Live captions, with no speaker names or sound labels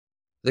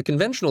The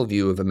conventional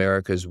view of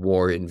America's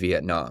war in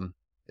Vietnam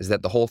is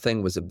that the whole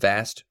thing was a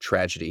vast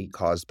tragedy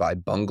caused by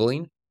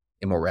bungling,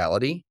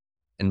 immorality,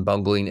 and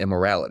bungling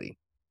immorality.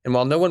 And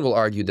while no one will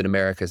argue that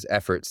America's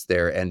efforts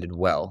there ended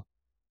well,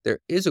 there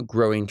is a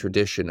growing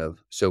tradition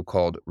of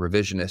so-called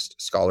revisionist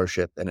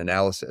scholarship and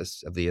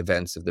analysis of the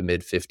events of the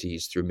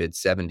mid-50s through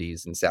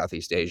mid-70s in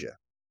Southeast Asia.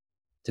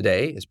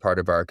 Today, as part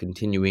of our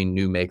continuing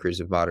New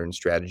Makers of Modern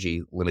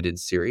Strategy limited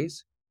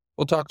series,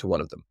 we'll talk to one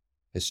of them,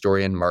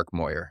 historian Mark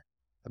Moyar,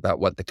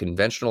 about what the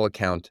conventional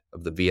account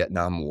of the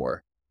Vietnam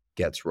War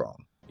gets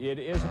wrong. It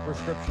is a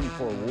prescription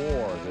for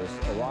war,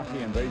 this Iraqi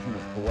invasion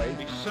of Kuwait.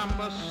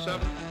 December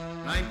 7,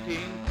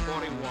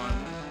 1941,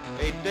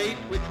 a date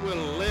which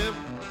will live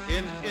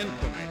in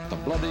infamy. The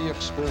bloody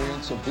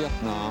experience of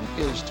Vietnam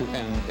is to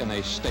end in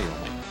a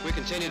stalemate. We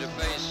continue to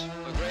face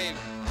a grave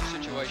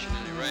situation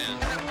in Iran.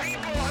 The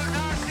people who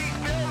knock these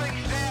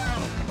buildings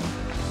down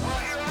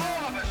will hear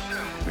all of us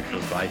soon. We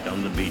shall fight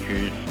on the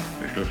beaches,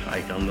 we shall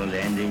fight on the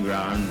landing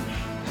grounds,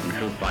 we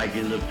shall fight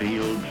in the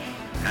fields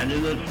and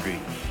in the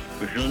streets.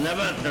 We shall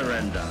never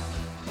surrender.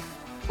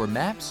 For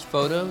maps,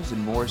 photos,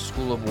 and more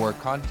School of War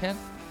content,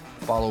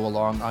 follow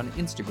along on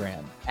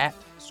Instagram at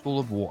School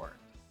of War.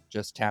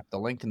 Just tap the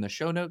link in the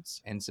show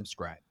notes and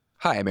subscribe.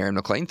 Hi, I'm Aaron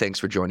McLean. Thanks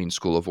for joining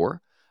School of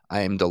War. I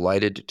am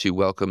delighted to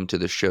welcome to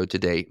the show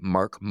today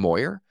Mark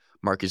Moyar.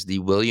 Mark is the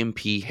William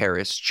P.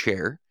 Harris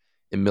Chair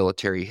in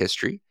Military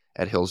History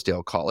at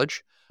Hillsdale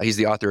College. He's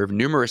the author of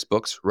numerous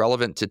books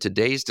relevant to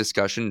today's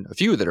discussion, a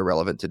few that are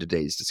relevant to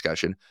today's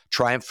discussion.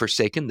 Triumph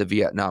Forsaken, the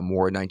Vietnam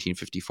War,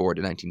 1954 to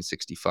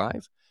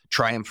 1965.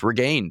 Triumph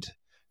Regained,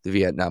 the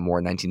Vietnam War,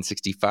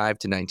 1965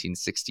 to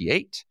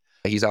 1968.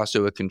 He's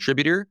also a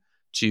contributor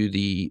to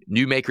the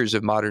New Makers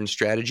of Modern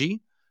Strategy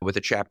with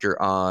a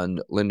chapter on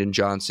Lyndon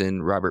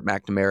Johnson, Robert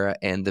McNamara,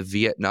 and the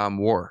Vietnam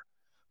War.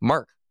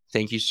 Mark,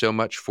 thank you so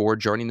much for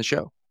joining the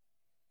show.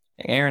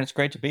 Hey, Aaron, it's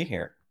great to be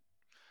here.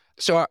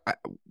 So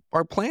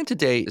our plan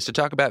today is to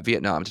talk about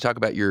Vietnam, to talk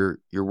about your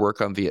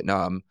work on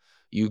Vietnam.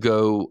 You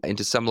go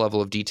into some level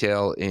of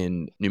detail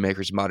in New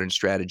Makers of Modern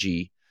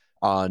Strategy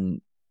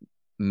on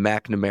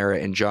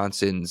McNamara and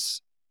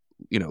Johnson's,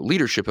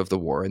 leadership of the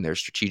war and their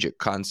strategic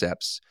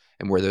concepts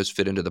and where those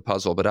fit into the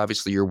puzzle. But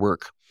obviously your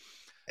work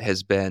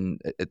has been,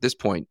 at this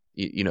point,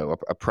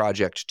 a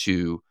project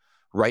to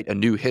write a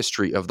new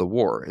history of the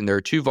war. And there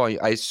are two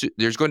volumes.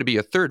 There's going to be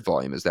a third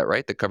volume. Is that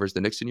right? That covers the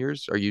Nixon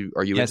years. Are you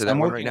yes, into that I'm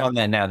one working right now? on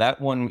that now. That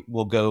one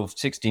will go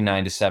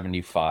 69 to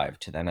 75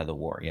 to the end of the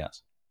war.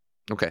 Yes.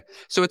 Okay.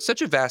 So it's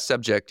such a vast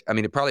subject. I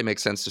mean, it probably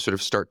makes sense to sort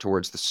of start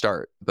towards the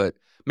start, but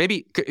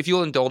maybe if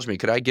you'll indulge me,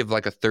 could I give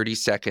like a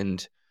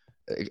 30-second,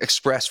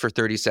 express for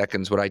 30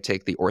 seconds what I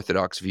take the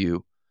orthodox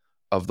view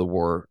of the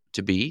war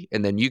to be,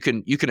 and then you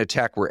can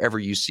attack wherever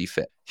you see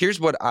fit. Here's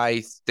what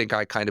I think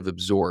I kind of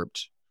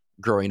absorbed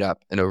growing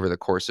up and over the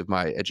course of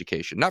my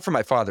education. Not from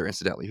my father,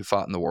 incidentally, who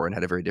fought in the war and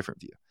had a very different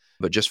view,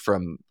 but just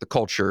from the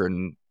culture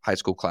and high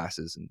school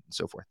classes and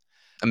so forth.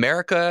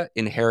 America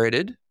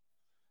inherited,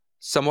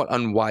 somewhat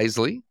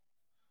unwisely,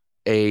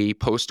 a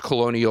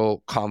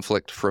post-colonial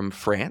conflict from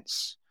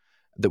France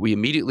that we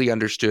immediately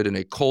understood in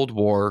a Cold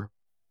War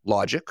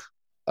logic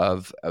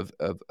of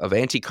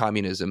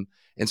anti-communism,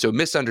 and so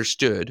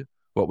misunderstood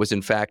what was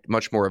in fact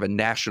much more of a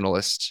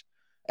nationalist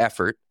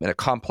effort and a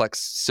complex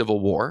civil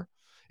war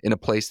in a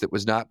place that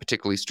was not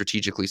particularly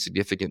strategically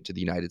significant to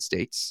the United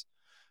States.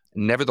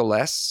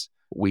 Nevertheless,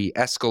 we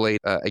escalate,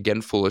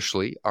 again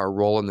foolishly, our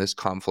role in this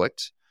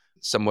conflict,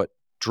 somewhat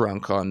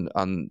drunk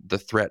on the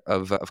threat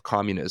of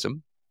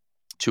communism,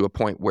 to a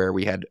point where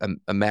we had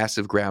a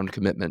massive ground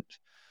commitment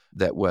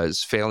that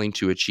was failing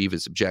to achieve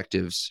its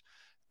objectives,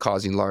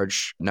 causing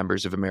large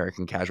numbers of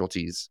American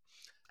casualties.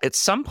 At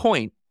some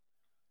point,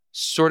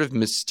 sort of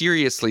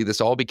mysteriously, this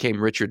all became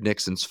Richard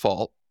Nixon's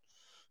fault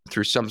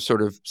through some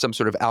sort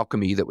of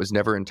alchemy that was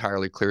never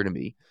entirely clear to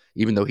me,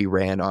 even though he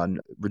ran on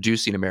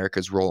reducing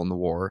America's role in the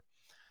war.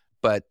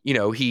 But,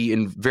 he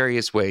in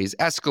various ways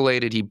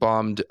escalated. He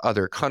bombed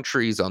other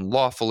countries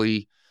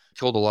unlawfully,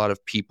 killed a lot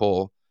of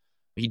people.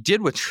 He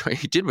did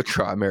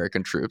withdraw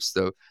American troops,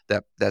 though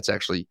that's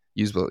actually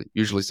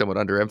usually somewhat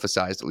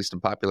underemphasized, at least in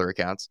popular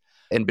accounts,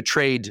 and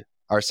betrayed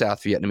our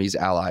South Vietnamese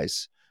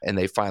allies. And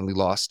they finally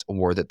lost a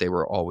war that they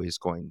were always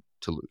going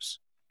to lose,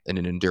 and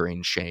an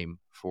enduring shame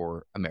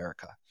for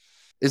America.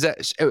 Is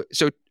that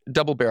so?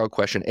 Double-barrel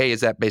question. A,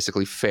 is that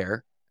basically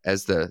fair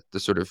as the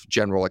sort of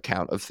general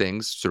account of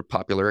things, sort of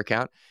popular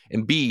account?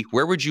 And B,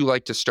 where would you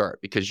like to start?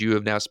 Because you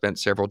have now spent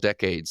several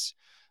decades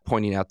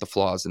pointing out the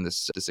flaws in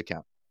this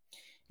account.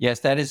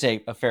 Yes, that is a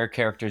fair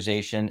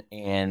characterization,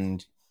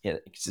 and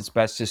it's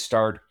best to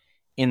start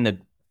in the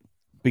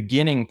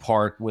beginning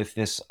part with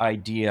this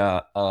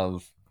idea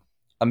of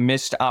a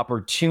missed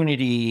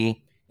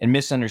opportunity and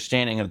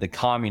misunderstanding of the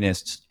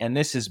communists. And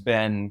this has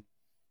been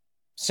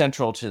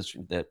central to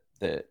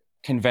the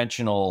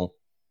conventional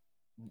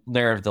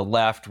narrative of the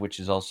left, which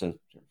is also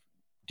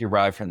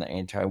derived from the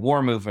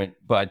anti-war movement.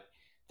 But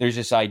there's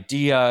this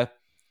idea,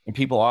 and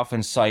people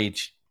often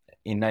cite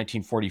in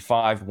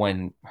 1945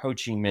 when Ho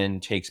Chi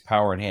Minh takes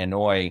power in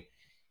Hanoi,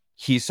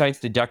 he cites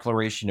the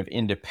Declaration of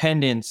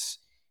Independence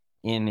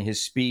in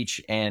his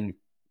speech, and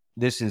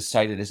this is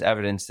cited as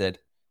evidence that,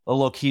 oh,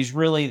 look, he's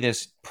really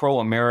this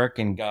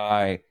pro-American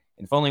guy.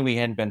 If only we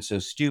hadn't been so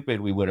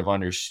stupid, we would have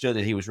understood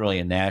that he was really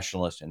a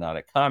nationalist and not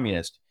a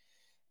communist.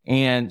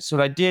 And so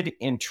what I did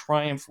in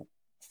Triumph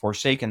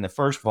Forsaken, the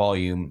first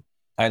volume,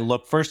 I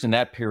looked first in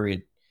that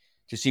period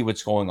to see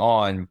what's going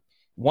on.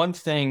 One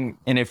thing,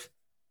 and if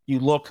you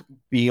look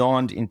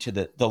beyond into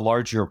the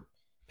larger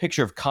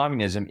picture of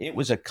communism, it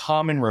was a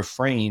common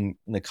refrain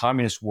in the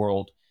communist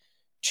world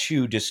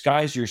to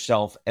disguise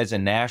yourself as a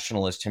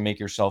nationalist to make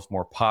yourself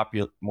more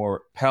popular,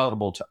 more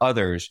palatable to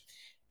others.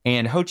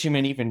 And Ho Chi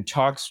Minh even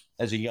talks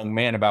as a young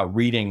man about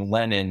reading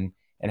Lenin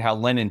and how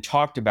Lenin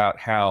talked about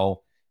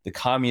how the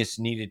communists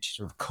needed to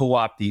sort of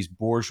co-opt these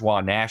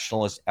bourgeois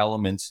nationalist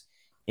elements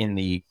in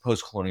the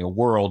post-colonial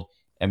world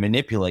and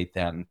manipulate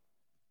them.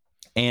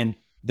 And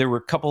there were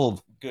a couple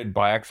of good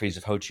biographies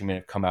of Ho Chi Minh that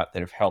have come out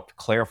that have helped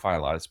clarify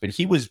a lot of this. But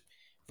he was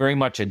very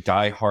much a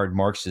diehard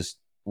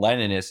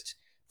Marxist-Leninist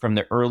from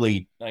the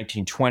early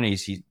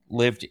 1920s. He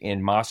lived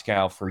in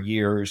Moscow for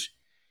years,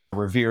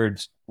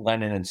 revered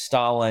Lenin and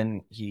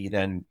Stalin. He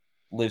then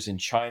lives in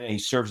China. He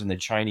serves in the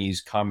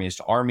Chinese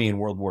Communist Army in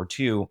World War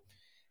II.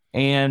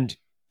 And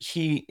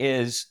he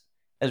is,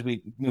 as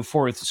we move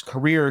forward with his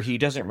career, he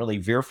doesn't really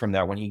veer from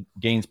that. When he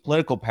gains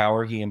political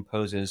power, he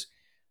imposes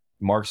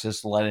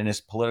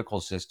Marxist-Leninist political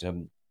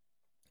system.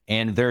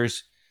 And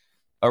there's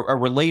a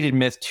related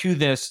myth to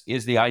this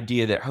is the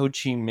idea that Ho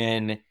Chi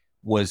Minh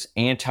was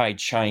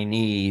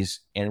anti-Chinese,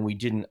 and we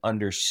didn't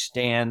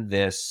understand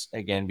this,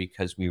 again,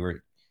 because we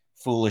were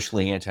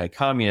foolishly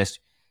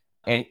anti-communist.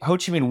 And Ho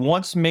Chi Minh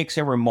once makes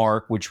a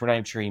remark, which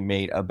I'm sure he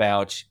made,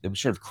 about it was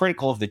sort of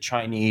critical of the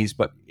Chinese,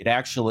 but it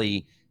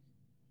actually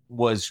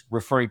was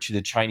referring to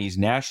the Chinese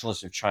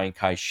nationalists of Chiang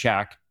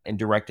Kai-shek and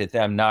directed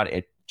them, not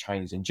at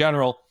Chinese in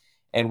general.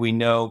 And we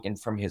know,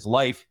 and from his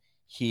life,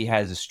 he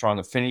has a strong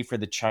affinity for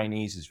the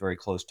Chinese, is very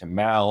close to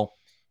Mao.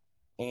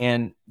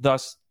 And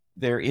thus,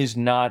 there is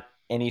not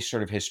any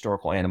sort of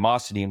historical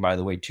animosity. And by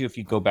the way, too, if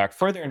you go back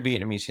further in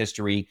Vietnamese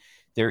history,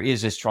 there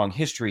is a strong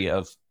history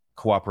of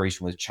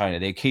cooperation with China.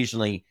 They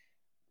occasionally,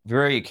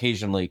 very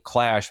occasionally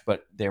clash,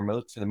 but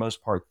for the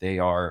most part, they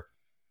are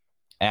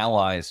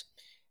allies.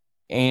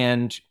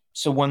 And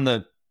so when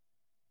the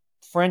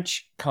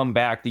French come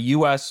back, the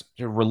U.S.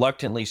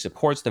 reluctantly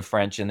supports the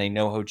French, and they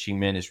know Ho Chi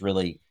Minh is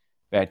really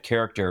bad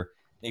character.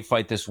 They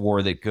fight this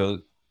war that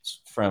goes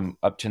from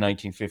up to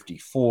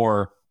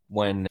 1954,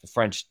 when the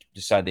French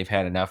decide they've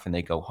had enough and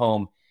they go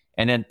home.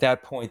 And at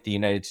that point, the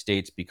United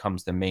States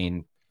becomes the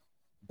main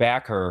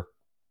backer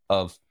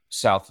of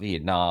South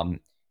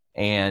Vietnam.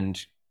 And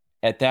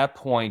at that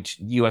point,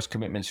 U.S.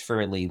 commitment's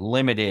fairly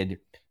limited.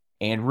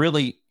 And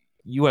really,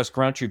 U.S.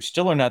 ground troops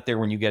still are not there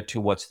when you get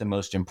to what's the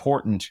most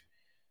important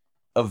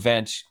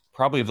event,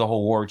 probably of the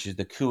whole war, which is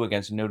the coup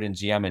against Ngo Dinh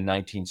Diem in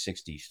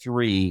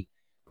 1963,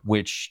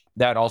 which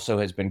that also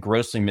has been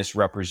grossly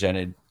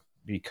misrepresented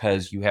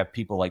because you have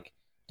people like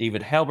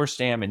David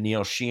Halberstam and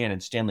Neil Sheehan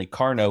and Stanley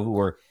Carno who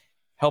are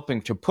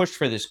helping to push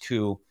for this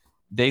coup.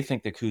 They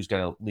think the coup is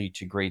going to lead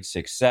to great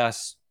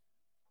success,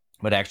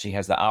 but actually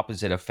has the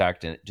opposite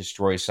effect, and it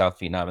destroys South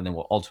Vietnam and then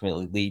will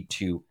ultimately lead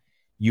to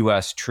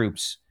U.S.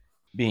 troops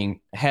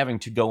having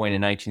to go in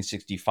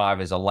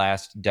 1965 as a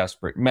last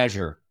desperate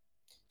measure.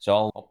 So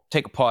I'll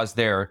take a pause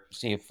there,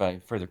 see if I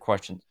have further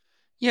questions.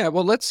 Yeah,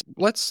 well, let's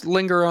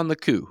linger on the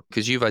coup,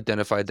 because you've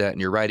identified that in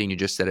your writing. You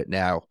just said it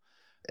now,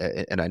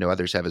 and I know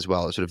others have as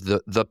well, as sort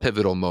of the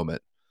pivotal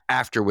moment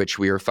after which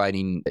we are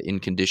fighting in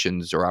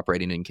conditions or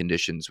operating in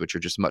conditions which are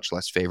just much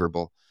less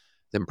favorable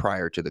than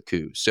prior to the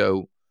coup.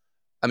 So,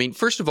 I mean,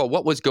 first of all,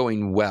 what was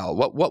going well?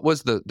 What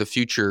was the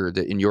future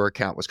that in your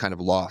account was kind of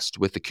lost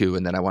with the coup?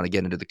 And then I want to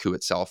get into the coup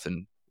itself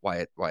and why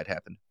it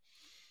happened.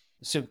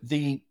 So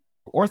the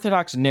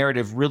Orthodox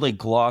narrative really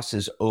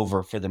glosses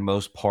over, for the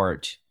most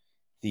part,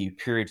 the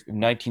period of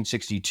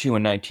 1962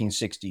 and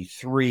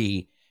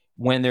 1963,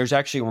 when there's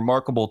actually a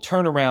remarkable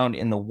turnaround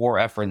in the war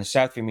effort, and the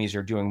South Vietnamese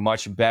are doing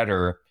much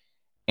better.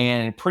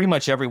 And pretty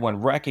much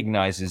everyone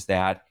recognizes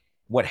that.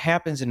 What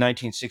happens in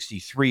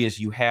 1963 is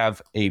you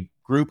have a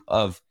group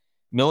of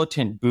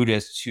militant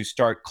Buddhists who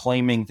start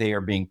claiming they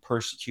are being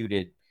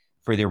persecuted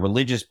for their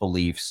religious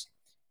beliefs.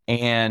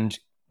 And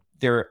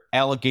their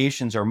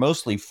allegations are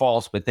mostly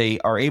false, but they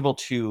are able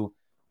to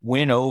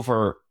win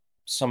over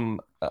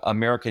some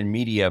American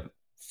media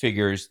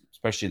figures,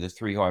 especially the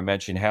three who I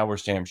mentioned,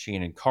 Halberstam,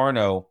 Sheehan, and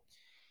Carno,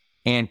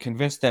 and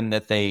convince them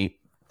that they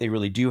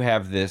really do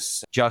have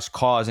this just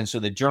cause. And so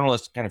the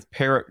journalists kind of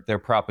parrot their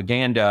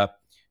propaganda,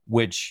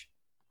 which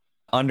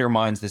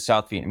undermines the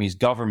South Vietnamese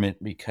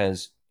government,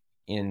 because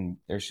in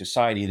their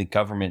society, the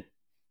government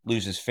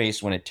loses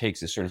face when it takes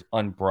this sort of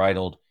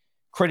unbridled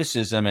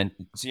criticism. And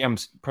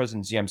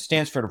President Diem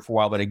stands for it for a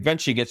while, but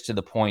eventually gets to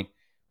the point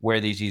where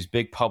these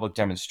big public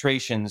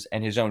demonstrations,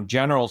 and his own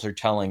generals are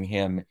telling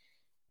him,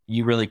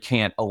 you really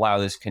can't allow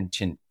this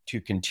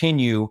to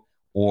continue,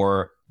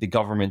 or the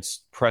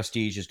government's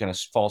prestige is going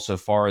to fall so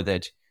far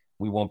that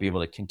we won't be able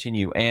to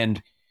continue.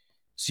 And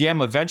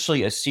Siem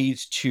eventually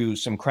accedes to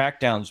some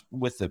crackdowns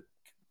with the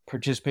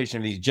participation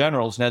of these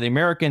generals. Now, the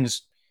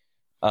Americans,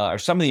 or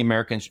some of the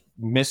Americans,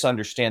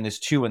 misunderstand this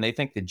too, and they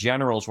think the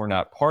generals were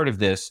not part of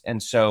this.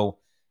 And so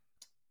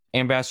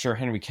Ambassador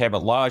Henry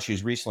Cabot Lodge,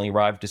 who's recently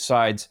arrived,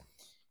 decides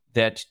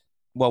that,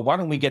 well, why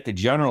don't we get the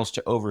generals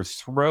to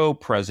overthrow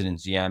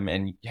President Siem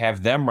and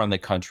have them run the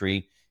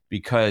country,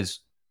 because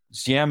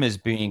Siem is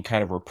being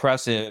kind of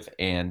repressive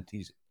and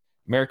the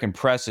American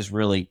press is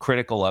really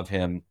critical of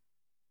him.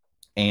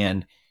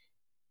 And,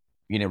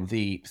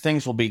 the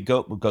things will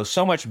go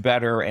so much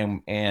better.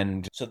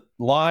 And so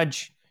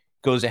Lodge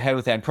goes ahead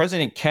with that. And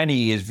President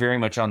Kennedy is very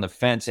much on the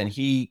fence, and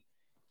he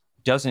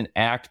doesn't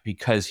act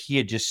because he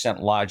had just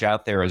sent Lodge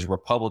out there as a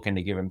Republican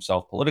to give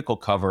himself political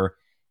cover,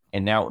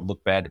 and now it would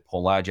look bad to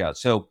pull Lodge out.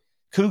 So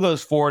coup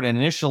goes forward, and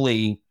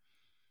initially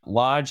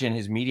Lodge and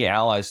his media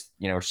allies,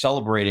 are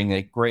celebrating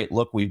that, great,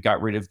 look, we've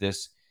got rid of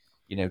this,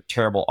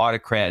 terrible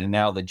autocrat, and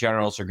now the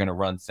generals are going to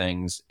run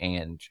things.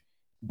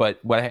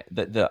 But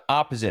the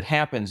opposite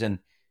happens, and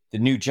the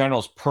new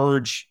generals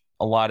purge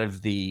a lot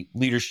of the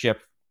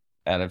leadership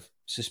out of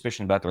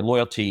suspicion about their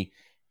loyalty,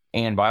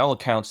 and by all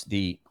accounts,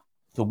 the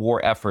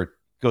war effort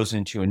goes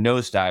into a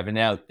nosedive. And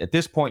now at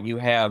this point, you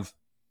have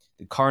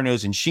the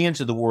Carnots and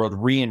Sheehan's of the world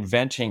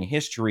reinventing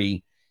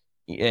history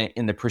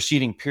in the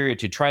preceding period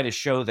to try to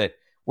show that,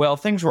 well,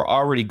 things were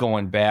already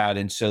going bad,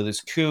 and so this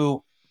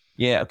coup,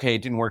 it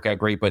didn't work out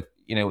great, but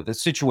the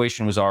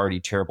situation was already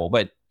terrible.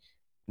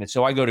 And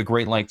so I go to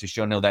great length to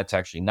show, no, that's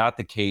actually not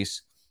the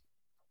case.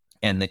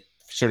 And the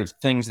sort of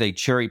things they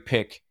cherry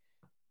pick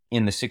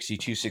in the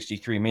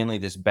 62-63, mainly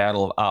this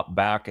Battle of Op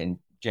Bac in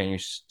January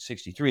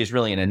 63, is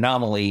really an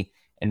anomaly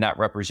and not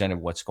representative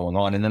of what's going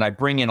on. And then I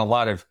bring in a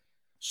lot of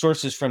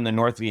sources from the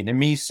North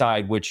Vietnamese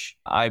side, which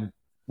I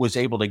was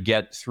able to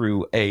get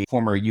through a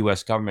former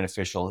U.S. government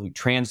official who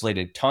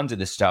translated tons of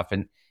this stuff.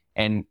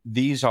 And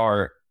these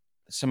are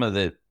some of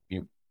the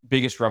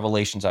biggest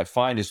revelations I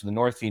find, is the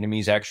North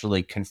Vietnamese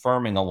actually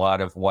confirming a lot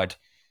of what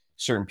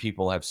certain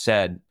people have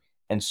said.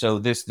 And so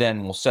this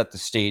then will set the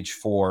stage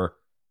for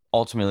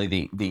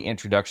ultimately the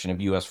introduction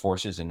of U.S.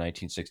 forces in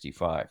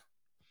 1965.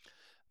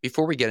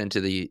 Before we get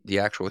into the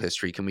actual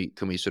history, can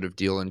we sort of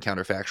deal in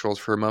counterfactuals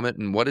for a moment?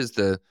 And what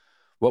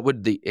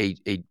would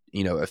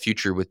a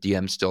future with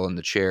Diem still in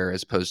the chair,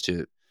 as opposed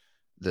to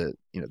the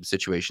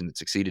situation that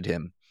succeeded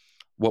him,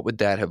 what would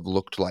that have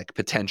looked like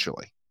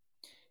potentially?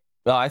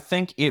 Well, I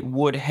think it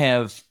would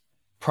have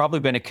probably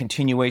been a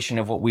continuation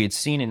of what we had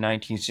seen in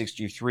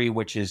 1963,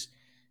 which is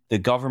the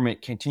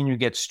government continue to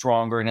get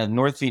stronger, and the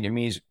North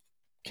Vietnamese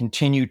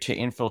continue to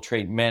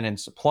infiltrate men and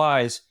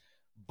supplies,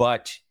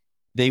 but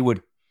they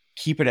would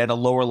keep it at a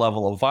lower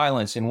level of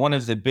violence. And one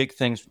of the big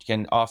things which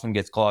often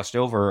gets glossed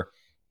over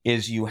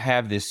is you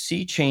have this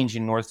sea change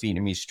in North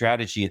Vietnamese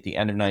strategy at the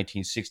end of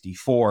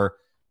 1964,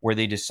 where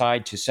they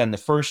decide to send the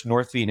first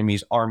North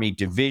Vietnamese Army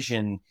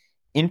division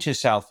into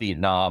South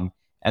Vietnam.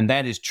 And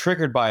that is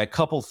triggered by a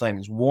couple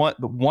things.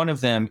 One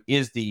of them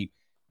is the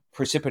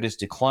precipitous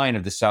decline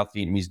of the South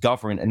Vietnamese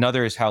government.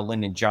 Another is how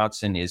Lyndon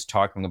Johnson is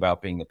talking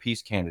about being the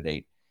peace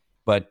candidate.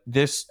 But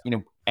this,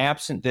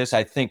 absent this,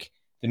 I think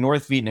the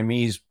North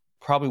Vietnamese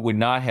probably would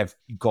not have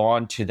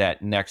gone to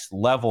that next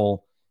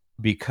level,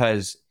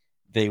 because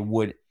they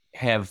would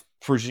have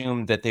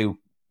presumed that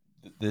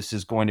this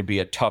is going to be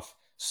a tough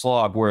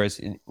slog. Whereas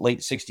in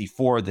late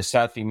 64, the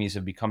South Vietnamese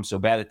have become so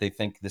bad that they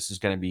think this is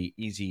going to be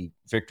easy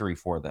victory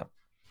for them.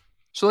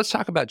 So let's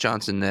talk about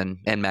Johnson then,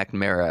 and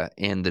McNamara,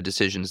 and the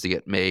decisions that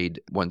get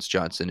made once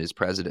Johnson is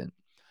president.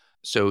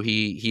 So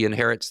he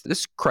inherits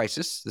this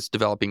crisis, this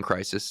developing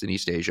crisis in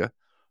East Asia.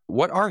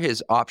 What are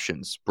his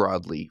options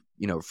broadly,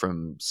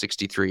 from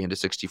 63 into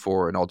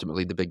 64, and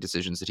ultimately the big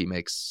decisions that he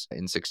makes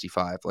in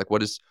 65? Like,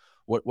 what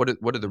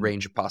are the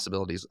range of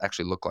possibilities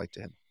actually look like to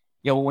him?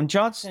 Yeah, well, when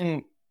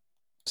Johnson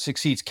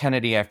succeeds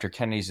Kennedy after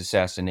Kennedy's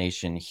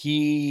assassination,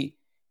 he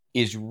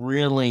is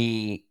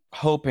really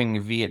hoping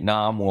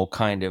Vietnam will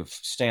kind of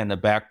stay on the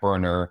back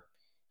burner.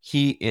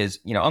 He is,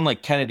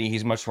 unlike Kennedy,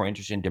 he's much more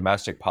interested in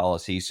domestic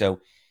policy.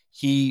 So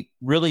he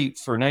really,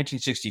 for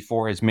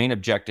 1964, his main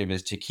objective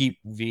is to keep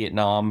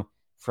Vietnam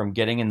from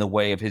getting in the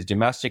way of his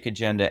domestic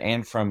agenda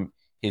and from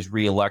his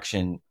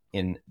reelection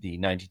in the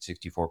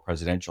 1964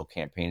 presidential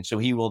campaign. So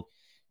he will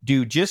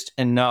do just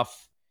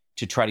enough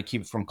to try to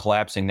keep it from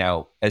collapsing.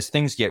 Now, as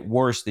things get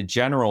worse, the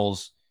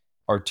generals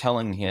are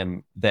telling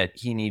him that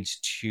he needs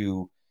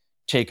to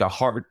take a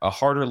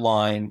harder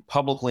line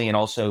publicly, and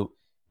also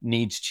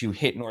needs to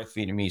hit North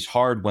Vietnamese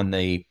hard when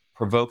they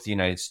provoke the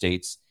United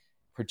States,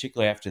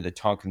 particularly after the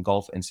Tonkin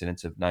Gulf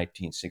incidents of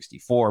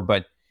 1964.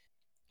 But,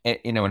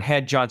 and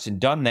had Johnson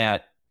done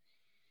that,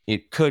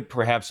 it could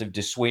perhaps have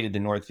dissuaded the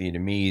North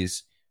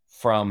Vietnamese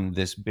from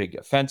this big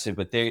offensive.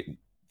 But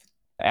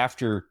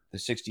after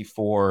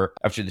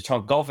the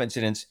Tonkin Gulf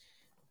incidents,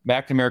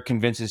 McNamara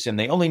convinces him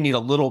they only need a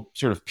little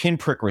sort of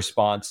pinprick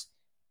response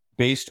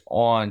based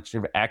on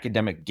sort of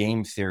academic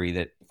game theory,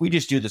 that if we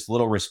just do this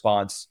little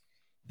response,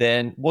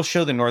 then we'll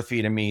show the North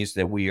Vietnamese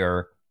that we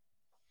are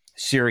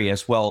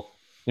serious. Well,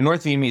 the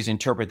North Vietnamese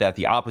interpret that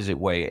the opposite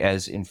way,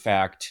 as in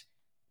fact,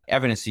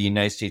 evidence the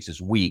United States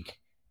is weak.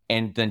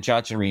 And then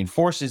Johnson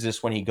reinforces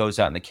this when he goes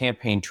out in the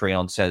campaign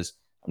trail and says,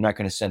 I'm not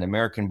going to send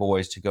American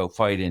boys to go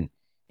fight in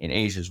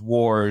Asia's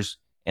wars,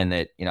 and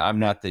that, I'm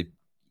not the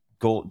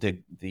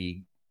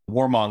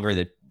warmonger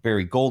that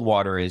Barry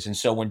Goldwater is. And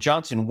so when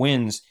Johnson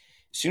wins,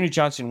 as soon as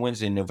Johnson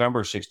wins in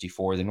November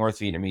 64, the North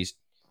Vietnamese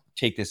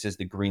take this as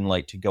the green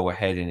light to go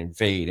ahead and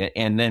invade.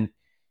 And then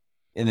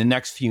in the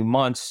next few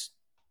months,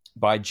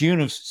 by June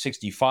of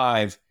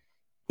 65,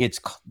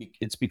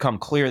 it's become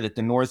clear that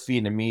the North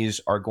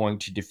Vietnamese are going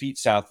to defeat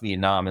South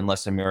Vietnam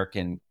unless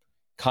American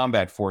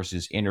combat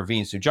forces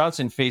intervene. So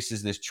Johnson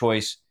faces this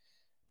choice: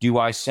 do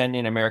I send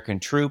in American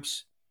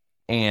troops?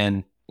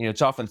 And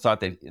it's often thought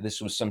that this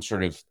was some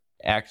sort of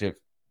act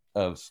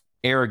of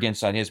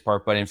arrogance on his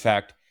part, but in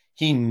fact,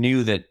 he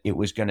knew that it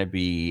was going to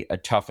be a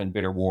tough and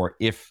bitter war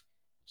if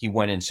he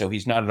went in. So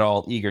he's not at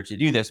all eager to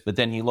do this. But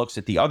then he looks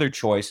at the other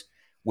choice,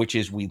 which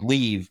is we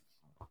leave,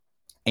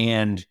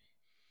 and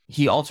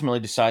he ultimately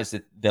decides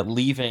that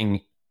leaving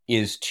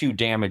is too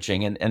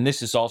damaging. And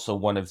this is also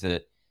one of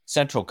the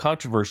central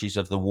controversies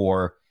of the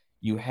war.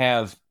 You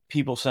have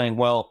people saying,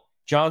 well,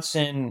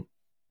 Johnson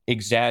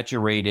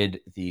exaggerated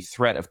the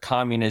threat of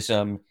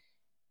communism.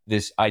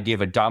 This idea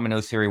of a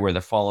domino theory where the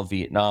fall of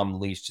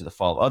Vietnam leads to the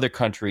fall of other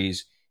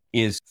countries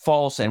is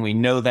false. And we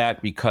know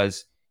that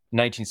because in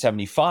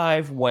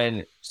 1975,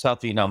 when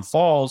South Vietnam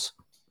falls,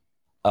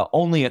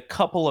 only a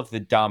couple of the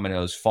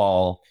dominoes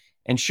fall.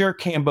 And sure,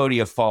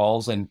 Cambodia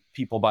falls, and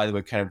people, by the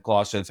way, kind of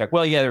gloss over the fact,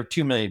 well, yeah, there are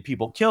 2 million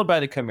people killed by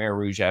the Khmer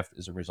Rouge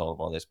as a result of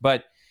all this.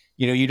 But,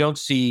 you don't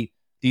see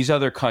these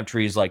other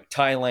countries like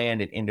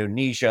Thailand and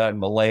Indonesia and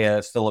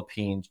Malaya,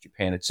 Philippines,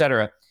 Japan,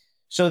 etc.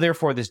 So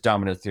therefore, this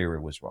domino theory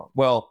was wrong.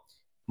 Well,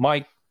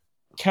 my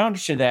counter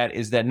to that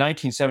is that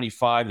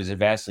 1975 is a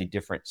vastly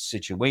different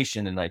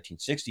situation than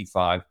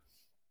 1965.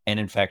 And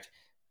in fact,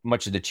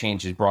 much of the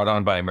change is brought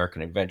on by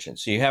American invention.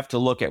 So you have to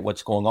look at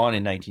what's going on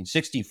in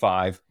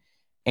 1965.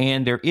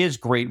 And there is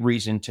great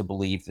reason to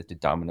believe that the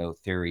domino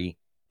theory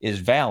is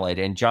valid.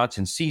 And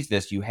Johnson sees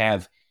this. You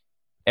have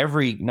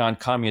every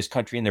non-communist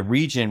country in the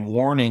region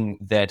warning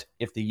that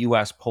if the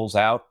U.S. pulls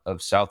out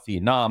of South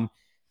Vietnam,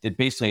 that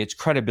basically its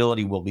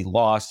credibility will be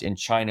lost and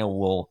China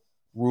will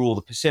rule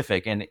the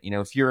Pacific. And,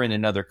 if you're in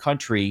another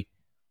country,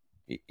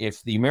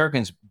 if the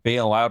Americans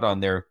bail out on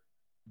their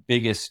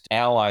biggest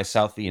ally,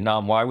 South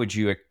Vietnam, why would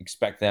you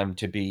expect them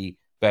to be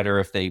better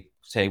if they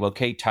say, well,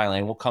 okay,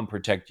 Thailand, we'll come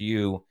protect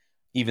you,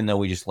 even though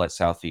we just let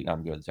South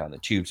Vietnam go down the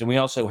tubes. And we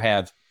also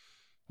have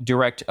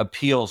direct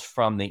appeals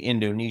from the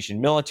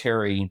Indonesian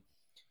military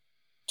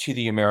to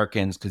the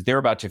Americans, because they're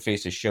about to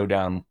face a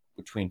showdown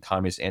between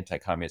communists and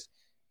anti-communists,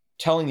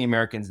 telling the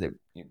Americans that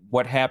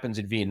what happens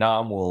in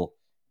Vietnam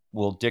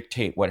will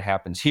dictate what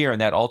happens here. And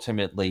that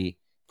ultimately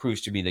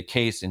proves to be the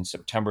case. In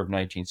September of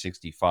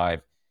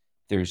 1965,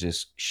 there's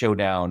this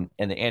showdown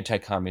and the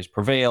anti-communists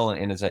prevail.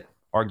 And as I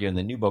argue in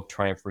the new book,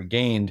 Triumph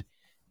Regained,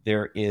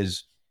 there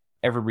is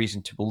every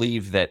reason to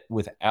believe that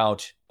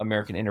without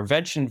American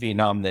intervention in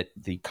Vietnam, that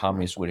the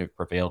communists would have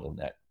prevailed in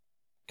that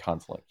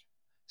conflict.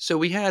 So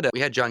we had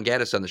John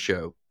Gaddis on the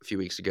show a few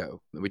weeks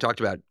ago, and we talked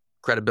about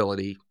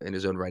credibility and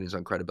his own writings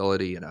on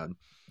credibility and on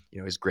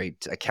his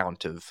great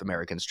account of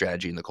American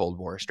strategy in the Cold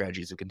War,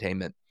 strategies of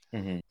containment.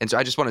 Mm-hmm. And so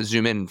I just want to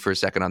zoom in for a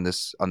second on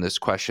this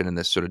question and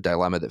this sort of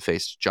dilemma that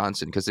faced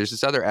Johnson, because there's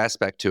this other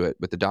aspect to it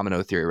with the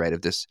domino theory, right?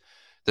 Of this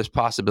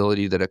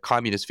possibility that a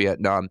communist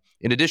Vietnam,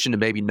 in addition to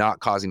maybe not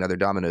causing other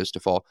dominoes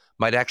to fall,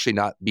 might actually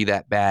not be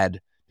that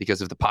bad because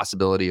of the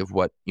possibility of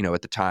what,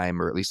 at the time,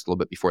 or at least a little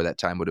bit before that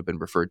time, would have been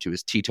referred to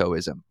as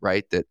Titoism,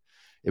 right? That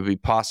it would be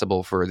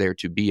possible for there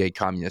to be a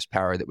communist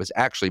power that was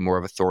actually more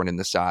of a thorn in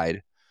the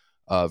side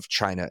of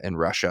China and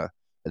Russia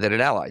than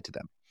an ally to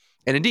them.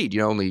 And indeed,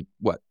 only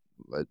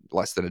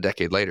less than a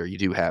decade later, you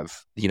do have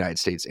the United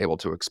States able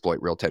to exploit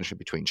real tension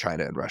between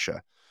China and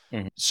Russia.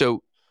 Mm-hmm.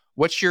 So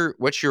what's your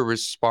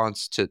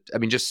response to,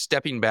 just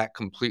stepping back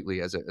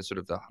completely as sort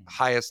of the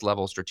highest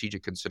level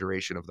strategic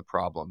consideration of the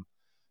problem?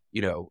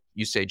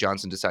 You say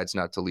Johnson decides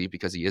not to leave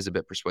because he is a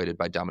bit persuaded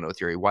by domino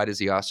theory. Why does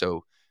he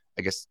also,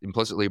 I guess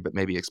implicitly, but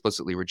maybe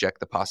explicitly,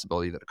 reject the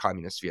possibility that a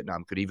communist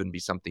Vietnam could even be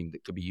something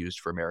that could be used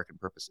for American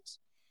purposes?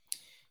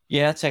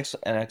 Yeah, that's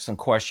an excellent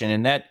question.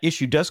 And that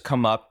issue does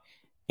come up.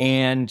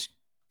 And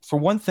for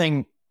one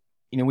thing,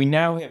 we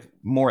now have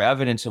more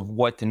evidence of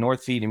what the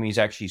North Vietnamese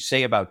actually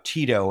say about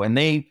Tito. And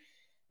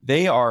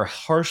they are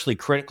harshly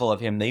critical of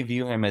him. They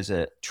view him as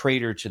a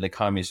traitor to the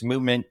communist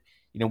movement.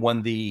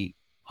 When the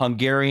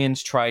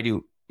Hungarians try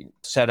to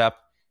set up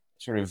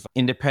sort of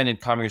independent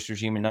communist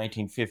regime in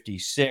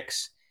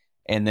 1956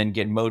 and then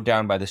get mowed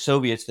down by the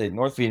Soviets, the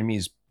North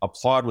Vietnamese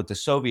applaud what the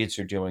Soviets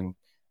are doing.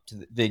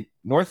 The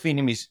North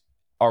Vietnamese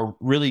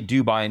really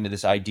do buy into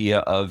this idea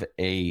of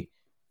a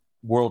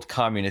world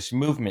communist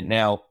movement.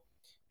 Now,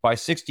 by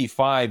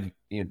 65,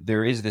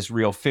 there is this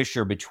real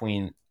fissure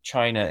between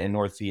China and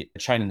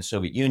China and the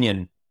Soviet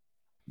Union.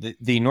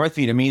 The North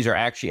Vietnamese are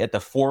actually at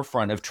the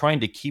forefront of trying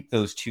to keep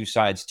those two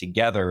sides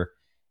together,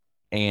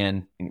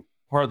 and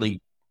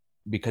partly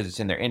because it's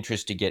in their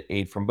interest to get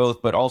aid from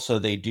both, but also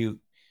they do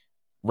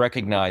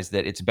recognized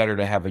that it's better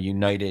to have a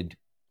united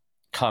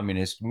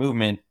communist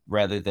movement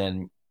rather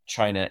than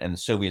China and the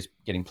Soviets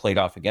getting played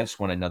off against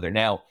one another.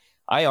 Now,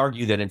 I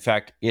argue that, in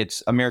fact,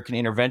 it's American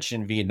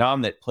intervention in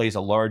Vietnam that plays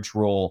a large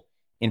role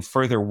in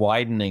further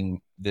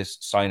widening this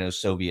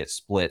Sino-Soviet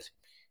split,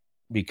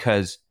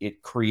 because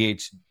it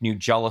creates new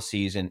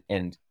jealousies,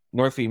 and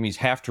North Vietnamese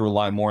have to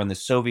rely more on the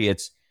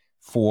Soviets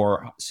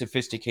for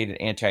sophisticated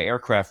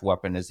anti-aircraft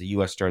weapon as the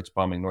U.S. starts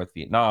bombing North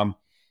Vietnam.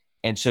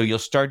 And so you'll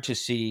start to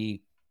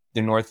see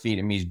the North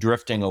Vietnamese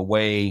drifting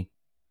away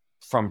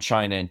from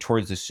China and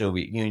towards the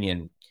Soviet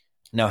Union.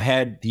 Now,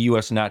 had the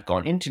U.S. not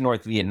gone into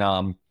North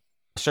Vietnam,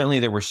 certainly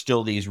there were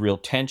still these real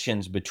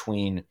tensions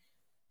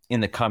in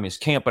the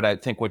communist camp, but I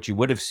think what you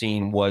would have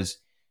seen was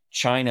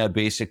China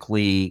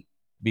basically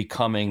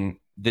becoming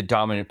the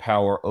dominant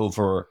power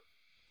over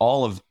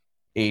all of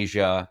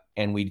Asia,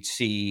 and we'd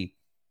see,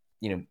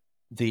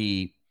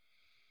 the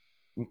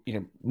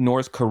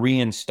North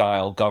Korean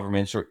style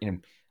governments, or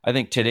I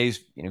think today's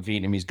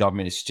Vietnamese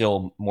government is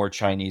still more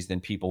Chinese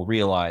than people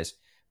realize,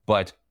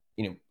 but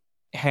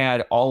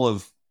had all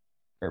of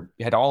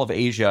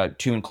Asia,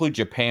 to include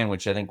Japan,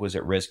 which I think was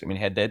at risk.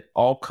 Had that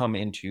all come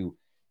into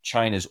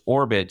China's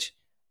orbit,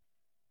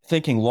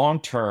 thinking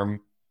long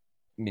term,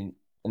 and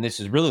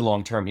this is really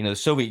long term, the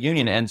Soviet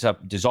Union ends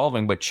up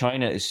dissolving, but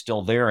China is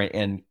still there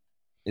and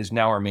is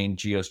now our main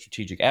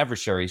geostrategic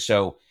adversary.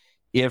 So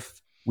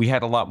if we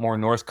had a lot more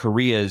North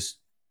Koreas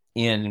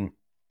in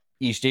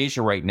East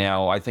Asia right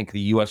now, I think the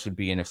U.S. would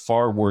be in a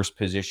far worse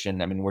position.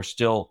 We're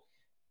still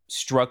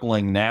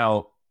struggling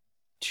now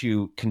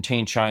to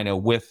contain China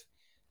with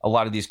a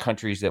lot of these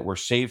countries that were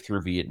saved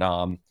through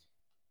Vietnam,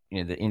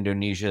 the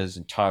Indonesias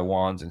and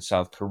Taiwans and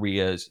South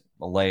Koreas,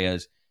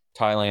 Malayas,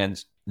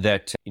 Thailands,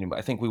 that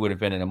I think we would have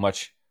been in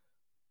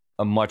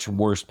a much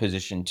worse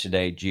position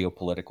today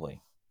geopolitically.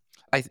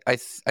 I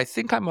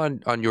think I'm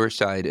on your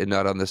side and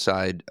not on the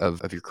side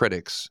of your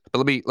critics.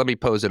 But let me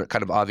pose a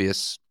kind of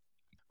obvious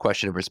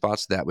question in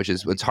response to that, which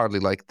is, it's hardly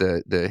like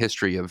the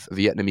history of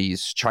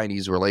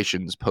Vietnamese-Chinese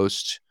relations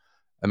post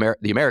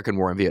the American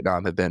war in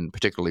Vietnam have been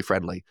particularly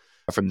friendly,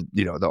 from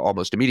the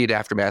almost immediate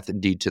aftermath,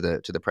 indeed to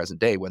the present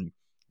day, when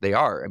they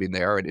are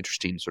an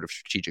interesting sort of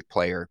strategic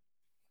player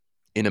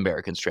in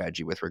American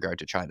strategy with regard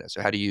to China.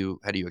 So how do you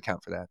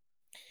account for that?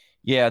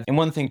 Yeah, and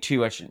one thing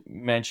too I should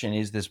mention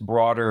is this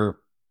broader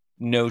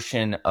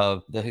notion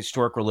of the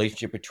historic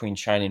relationship between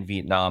China and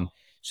Vietnam.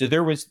 So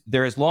there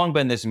has long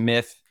been this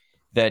myth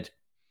that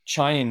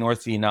China and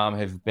North Vietnam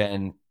have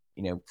been,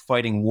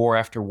 fighting war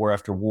after war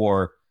after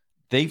war.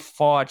 They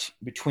fought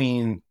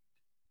between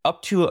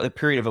up to a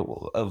period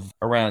of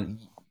around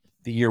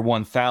the year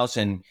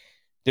 1000.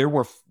 There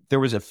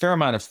was a fair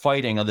amount of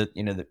fighting.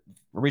 The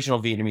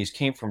original Vietnamese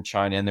came from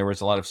China, and there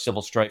was a lot of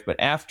civil strife. But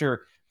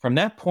from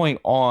that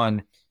point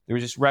on, there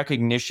was this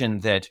recognition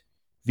that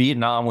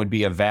Vietnam would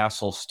be a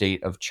vassal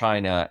state of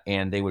China,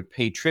 and they would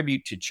pay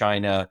tribute to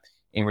China.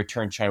 In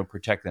return, China would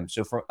protect them.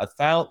 So from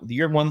the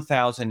year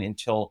 1000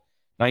 until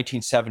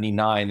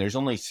 1979, there's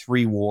only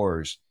 3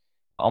 wars,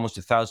 almost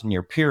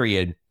 1,000-year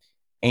period.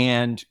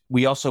 And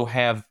we also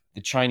have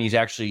the Chinese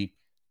actually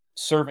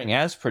serving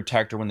as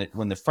protector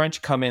when the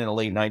French come in the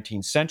late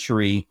 19th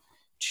century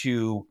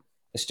to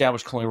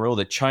establish colonial rule.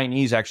 The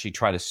Chinese actually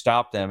try to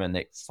stop them, and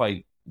they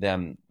fight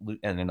them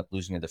and end up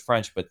losing to the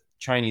French. But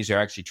Chinese are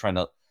actually trying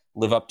to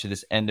live up to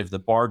this end of the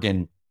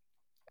bargain.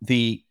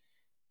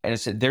 And I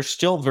said they're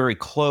still very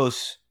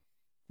close,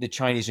 the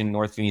Chinese and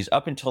North Vietnamese,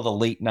 up until the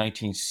late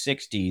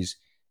 1960s.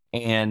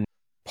 And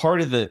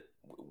part of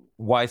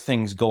why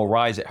things go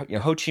awry is that Ho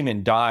Chi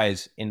Minh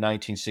dies in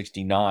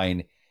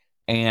 1969,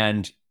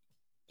 and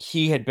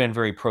he had been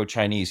very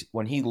pro-Chinese.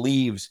 When he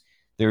leaves,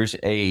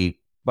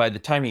 by the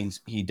time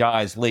he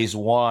dies, Lê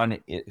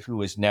Duan,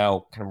 who is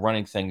now kind of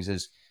running things,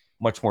 is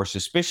much more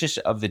suspicious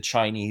of the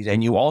Chinese.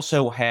 And you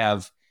also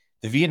have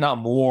the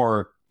Vietnam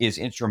War is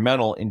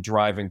instrumental in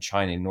driving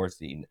China and North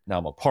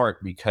Vietnam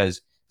apart,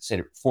 because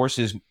it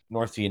forces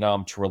North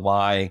Vietnam to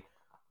rely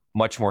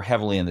much more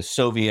heavily on the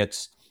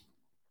Soviets,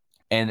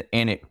 and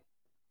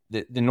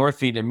the North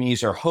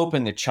Vietnamese are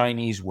hoping the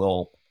Chinese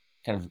will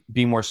kind of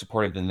be more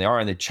supportive than they are,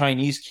 and the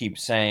Chinese keep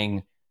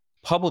saying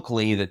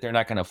publicly that they're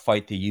not going to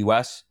fight the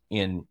U.S.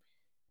 in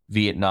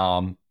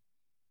Vietnam,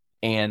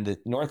 and the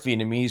North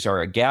Vietnamese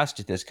are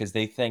aghast at this because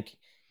they think,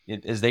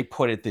 as they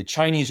put it, the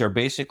Chinese are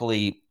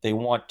basically they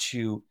want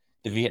to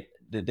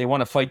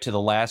fight to the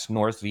last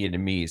North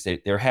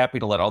Vietnamese. They're happy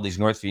to let all these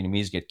North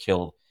Vietnamese get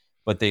killed,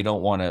 but they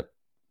don't want to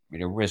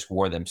risk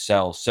war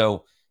themselves.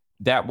 So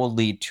that will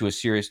lead to a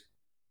serious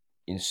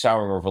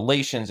souring of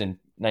relations. In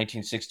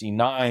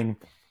 1969,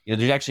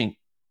 there's actually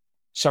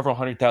several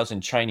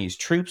 100,000 Chinese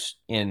troops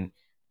in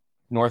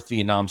North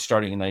Vietnam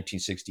starting in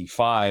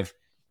 1965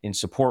 in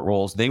support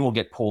roles. They will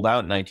get pulled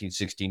out in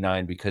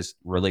 1969 because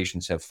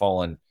relations have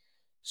fallen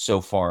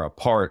so far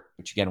apart,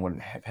 which again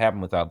wouldn't have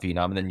happened without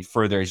Vietnam. And then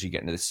further, as you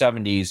get into the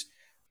 70s,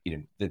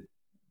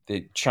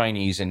 the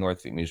Chinese and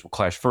North Vietnamese will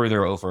clash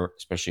further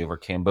especially over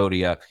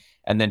Cambodia.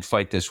 and then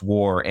fight this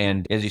war.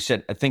 And as you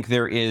said, I think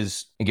there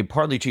is, again,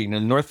 partly to, the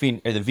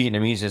the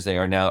Vietnamese as they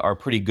are now are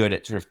pretty good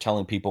at sort of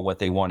telling people what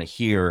they want to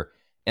hear.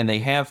 And they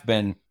have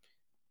been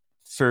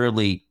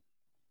fairly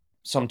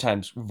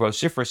sometimes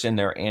vociferous in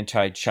their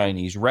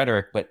anti-Chinese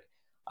rhetoric, but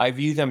I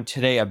view them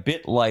today a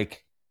bit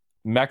like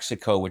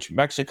Mexico, which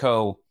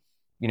Mexico,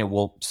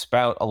 will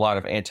spout a lot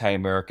of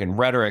anti-American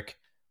rhetoric,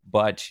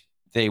 but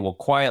they will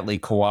quietly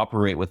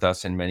cooperate with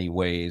us in many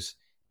ways.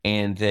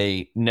 And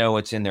they know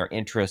it's in their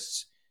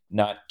interests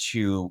not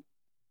to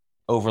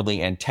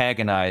overly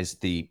antagonize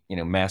the,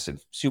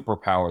 massive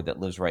superpower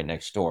that lives right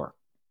next door.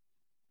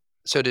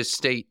 So to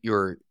state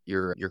your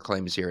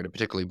claims here in a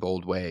particularly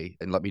bold way,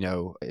 and let me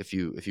know if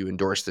you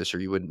endorse this or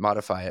you would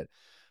modify it.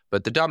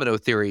 But the domino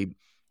theory,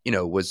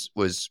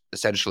 was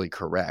essentially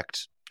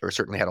correct, or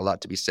certainly had a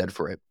lot to be said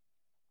for it.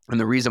 And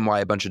the reason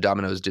why a bunch of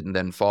dominoes didn't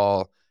then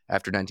fall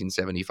after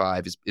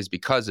 1975 is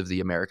because of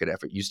the American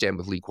effort. You stand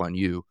with Lee Kuan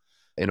Yew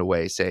in a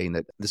way, saying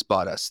that this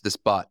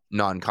bought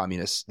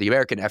non-communist, the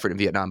American effort in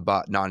Vietnam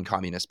bought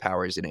non-communist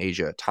powers in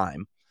Asia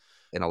time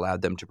and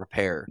allowed them to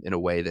prepare in a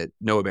way that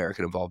no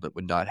American involvement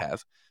would not have.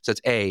 So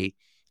that's A.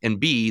 And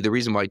B, the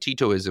reason why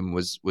Titoism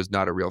was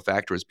not a real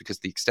factor is because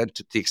the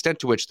extent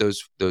to which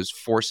those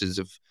forces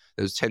of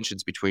those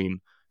tensions between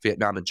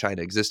Vietnam and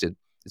China existed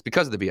is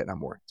because of the Vietnam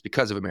War. It's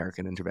because of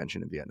American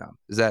intervention in Vietnam.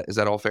 Is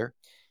that all fair?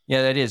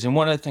 Yeah, that is. And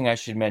one other thing I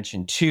should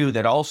mention too,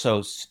 that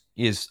also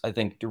is, I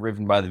think,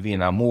 driven by the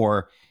Vietnam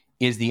War,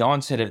 is the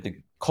onset of the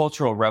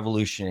Cultural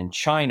Revolution in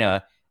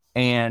China.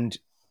 And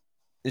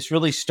this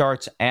really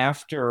starts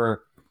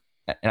after,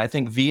 and I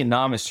think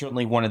Vietnam is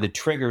certainly one of the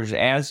triggers,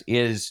 as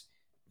is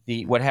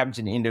what happens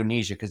in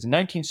Indonesia. Because in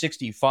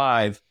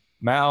 1965,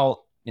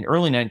 Mao, in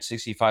early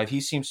 1965, he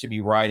seems to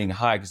be riding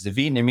high because the North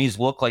Vietnamese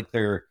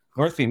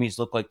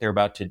look like they're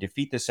about to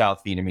defeat the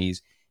South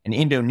Vietnamese, and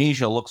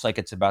Indonesia looks like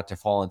it's about to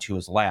fall into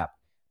his lap.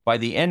 By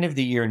the end of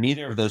the year,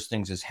 neither of those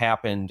things has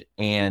happened,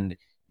 and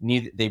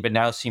they've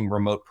now seem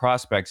remote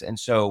prospects. And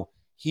so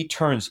he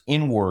turns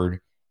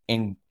inward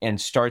and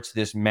starts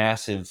this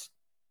massive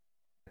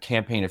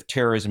campaign of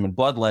terrorism and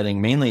bloodletting,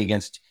 mainly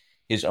against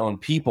his own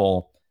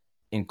people,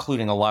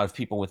 including a lot of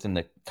people within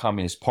the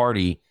Communist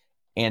Party.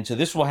 And so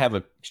this will have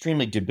an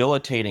extremely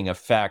debilitating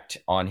effect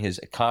on his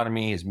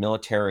economy, his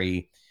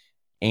military,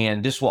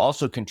 and this will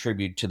also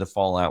contribute to the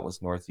fallout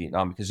with North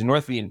Vietnam, because the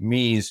North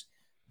Vietnamese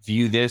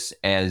view this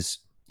as,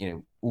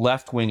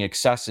 left-wing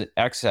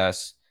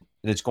excess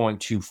that's going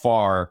too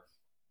far,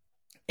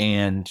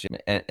 and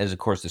as of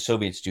course the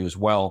Soviets do as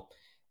well.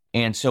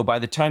 And so by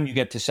the time you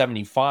get to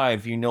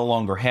 75, you no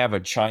longer have a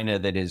China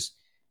that is,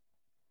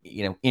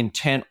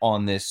 intent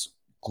on this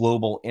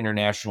global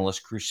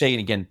internationalist crusade.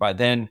 Again, by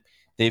then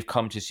they've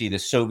come to see the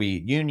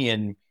Soviet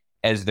Union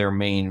as their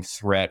main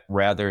threat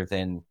rather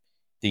than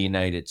the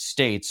United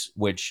States,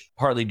 which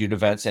partly due to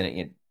events,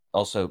 and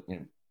also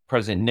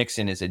President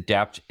Nixon is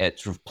adept at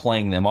sort of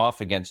playing them off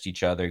against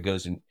each other. He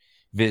goes and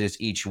visits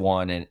each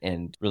one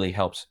and really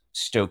helps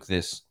stoke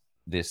this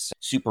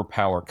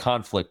superpower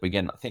conflict. But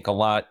again, I think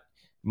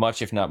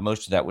much, if not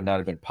most of that would not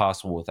have been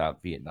possible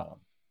without Vietnam.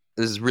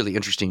 This is really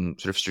interesting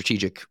sort of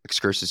strategic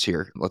excursus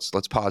here. Let's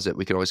pause it.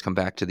 We can always come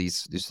back to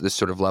this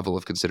sort of level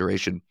of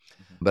consideration.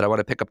 Mm-hmm. But I want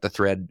to pick up the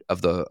thread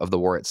of the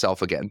war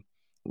itself again.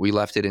 We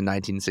left it in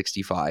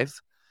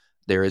 1965.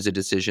 There is a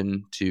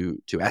decision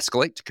to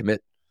escalate, to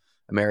commit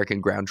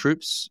American ground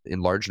troops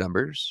in large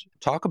numbers.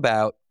 Talk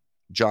about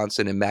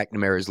Johnson and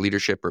McNamara's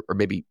leadership, or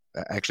maybe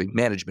actually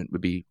management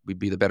would be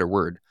the better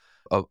word,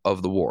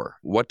 of the war.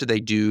 What do they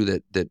do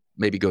that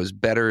maybe goes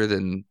better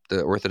than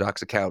the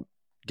Orthodox account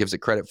gives it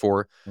credit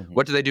for? Mm-hmm.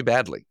 What do they do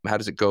badly? How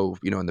does it go,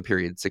 in the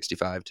period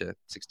 65 to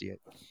 68?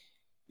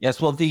 Yes,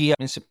 well,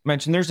 as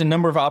mentioned, there's a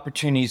number of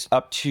opportunities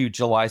up to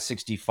July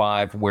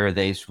 65 where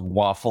they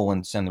waffle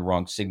and send the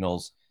wrong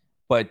signals.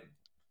 But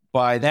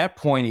by that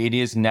point, it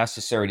is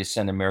necessary to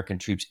send American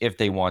troops if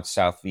they want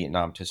South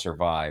Vietnam to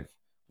survive,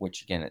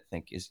 which, again, I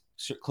think is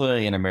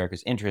clearly in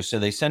America's interest. So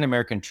they send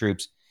American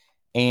troops.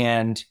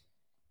 And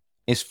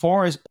as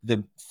far as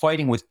the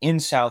fighting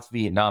within South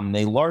Vietnam,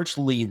 they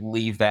largely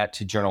leave that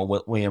to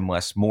General William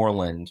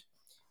Westmoreland.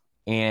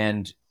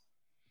 And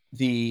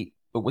their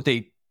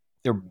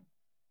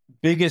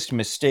biggest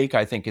mistake,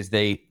 I think, is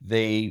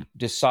they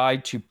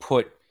decide to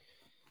put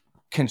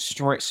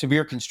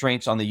severe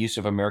constraints on the use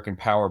of American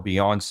power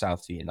beyond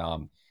South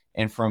Vietnam.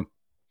 And from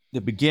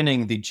the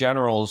beginning, the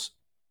generals,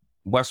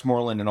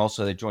 Westmoreland and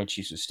also the Joint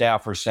Chiefs of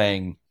Staff, are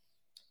saying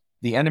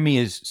the enemy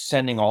is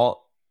sending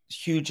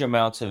huge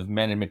amounts of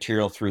men and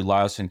material through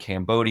Laos and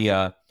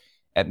Cambodia.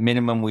 At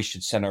minimum, we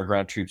should send our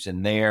ground troops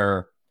in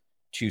there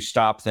to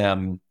stop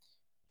them.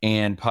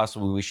 And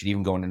possibly we should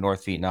even go into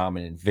North Vietnam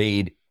and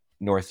invade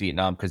North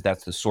Vietnam, because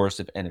that's the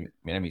source of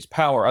enemy's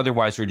power.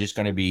 Otherwise, we're just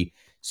going to be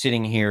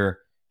sitting here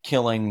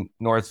killing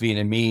North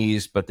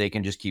Vietnamese, but they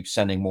can just keep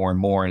sending more and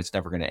more, and it's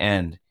never going to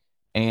end.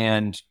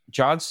 And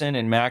Johnson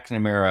and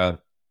McNamara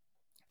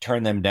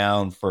turned them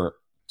down for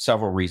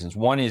several reasons.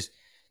 One is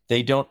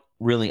they don't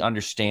really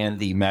understand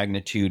the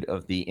magnitude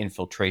of the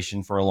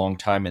infiltration for a long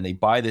time, and they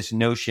buy this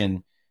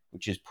notion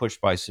which is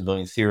pushed by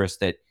civilian theorists,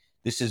 that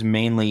this is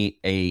mainly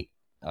a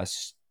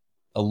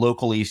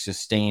locally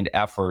sustained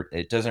effort.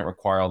 It doesn't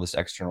require all this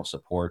external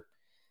support.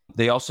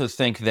 They also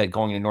think that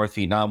going to North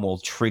Vietnam will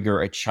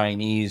trigger a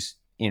Chinese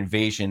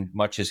invasion,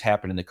 much as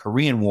happened in the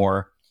Korean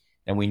War.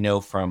 And we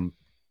know from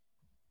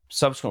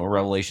subsequent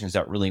revelations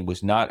that really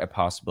was not a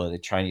possibility.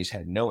 The Chinese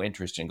had no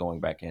interest in going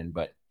back in,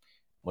 but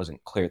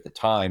wasn't clear at the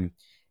time.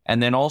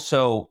 And then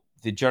also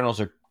the generals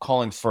are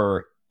calling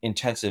for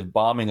intensive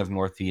bombing of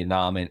North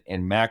Vietnam, and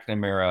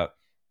McNamara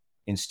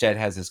instead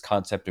has this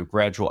concept of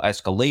gradual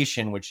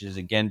escalation, which is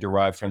again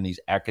derived from these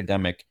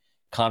academic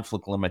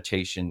conflict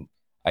limitation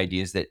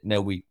ideas that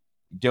no, we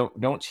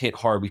don't hit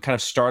hard. We kind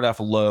of start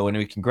off low and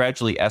we can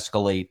gradually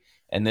escalate,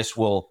 and this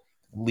will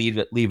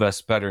leave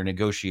us better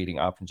negotiating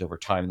options over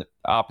time. The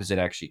opposite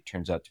actually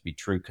turns out to be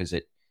true because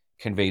it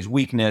conveys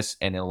weakness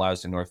and it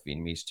allows the North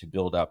Vietnamese to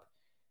build up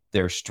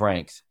their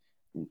strength.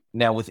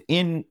 Now,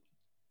 within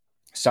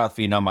South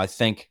Vietnam, I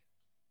think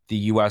the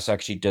U.S.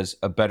 actually does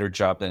a better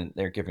job than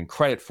they're given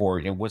credit for.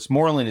 You know,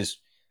 Westmoreland is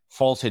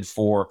faulted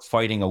for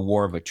fighting a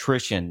war of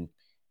attrition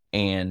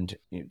and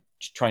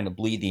trying to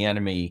bleed the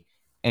enemy,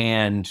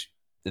 and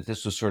that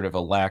this was sort of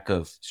a lack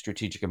of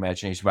strategic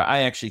imagination. But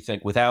I actually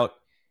think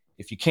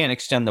if you can't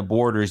extend the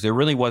borders, there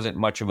really wasn't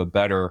much of a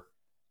better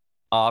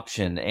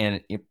option.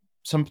 And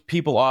some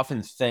people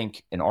often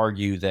think and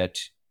argue that,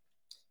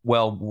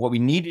 well, what we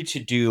needed to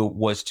do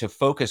was to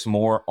focus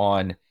more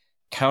on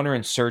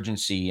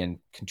counterinsurgency and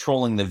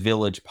controlling the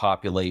village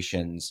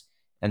populations.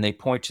 And they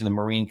point to the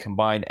Marine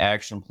Combined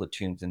Action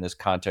Platoons in this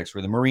context,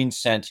 where the Marines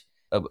sent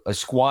a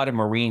squad of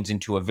Marines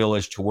into a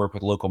village to work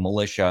with local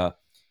militia,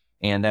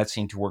 and that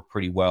seemed to work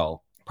pretty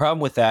well. Problem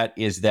with that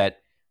is that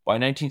by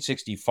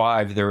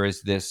 1965, there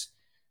is this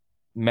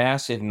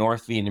massive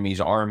North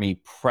Vietnamese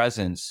army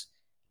presence,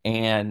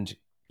 and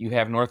you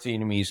have North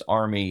Vietnamese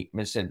army.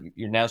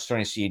 You're now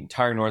starting to see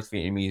entire North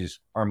Vietnamese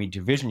army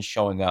divisions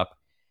showing up.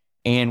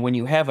 And when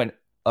you have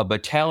a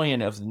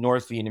battalion of the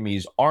North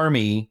Vietnamese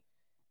army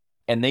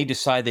and they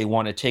decide they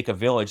want to take a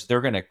village, they're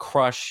going to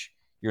crush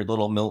your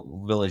little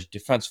village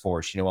defense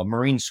force. A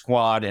Marine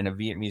squad and a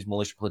Vietnamese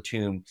militia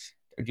platoon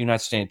do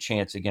not stand a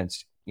chance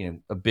against,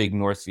 a big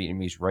North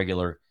Vietnamese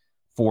regular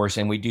force.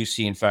 And we do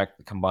see, in fact,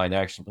 the combined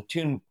action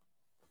platoon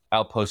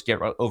outposts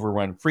get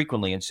overrun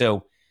frequently. And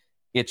so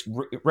it's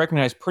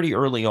recognized pretty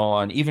early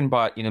on, even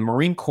by,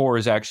 Marine Corps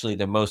is actually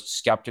the most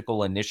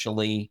skeptical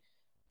initially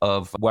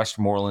of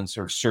Westmoreland's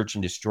sort of search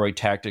and destroy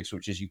tactics,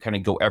 which is you kind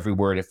of go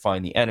everywhere to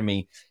find the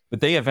enemy.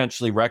 But they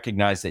eventually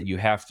recognize that you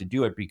have to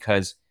do it,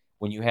 because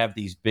when you have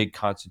these big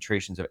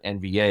concentrations of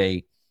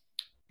NVA,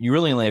 you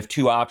really only have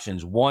two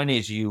options. One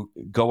is you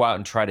go out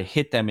and try to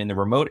hit them in the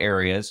remote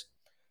areas,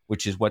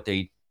 which is what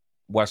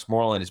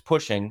Westmoreland is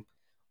pushing,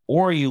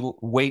 or you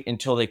wait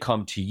until they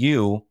come to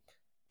you.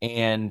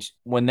 And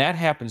when that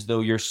happens,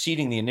 though, you're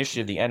ceding the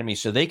initiative of the enemy,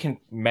 so they can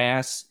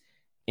mass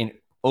in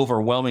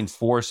overwhelming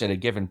force at a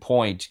given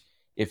point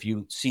if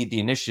you cede the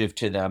initiative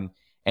to them.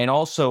 And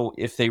also,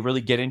 if they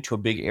really get into a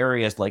big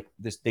areas like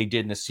this, they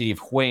did in the city of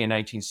Hue in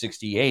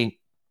 1968,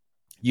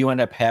 you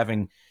end up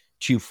having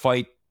to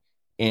fight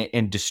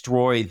and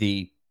destroy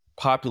the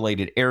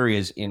populated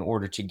areas in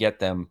order to get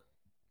them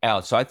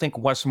out. So I think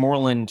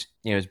Westmoreland,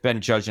 has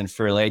been judged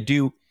unfairly.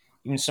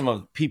 Even some of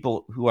the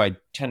people who I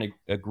tend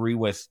to agree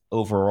with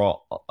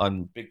overall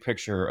on big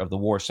picture of the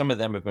war, some of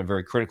them have been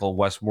very critical of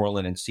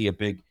Westmoreland and see a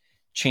big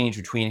change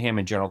between him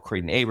and General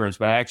Creighton Abrams.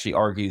 But I actually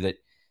argue that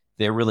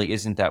there really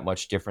isn't that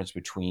much difference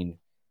between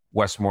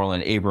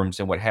Westmoreland and Abrams.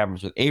 And what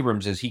happens with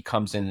Abrams is he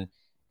comes in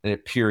a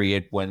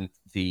period when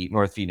the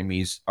North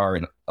Vietnamese are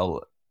in a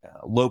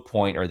low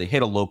point, or they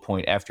hit a low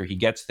point after he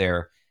gets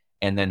there,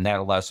 and then that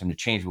allows him to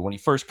change. But when he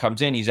first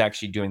comes in, he's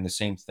actually doing the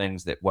same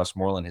things that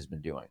Westmoreland has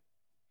been doing.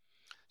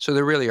 So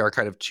there really are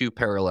kind of two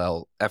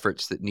parallel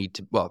efforts that need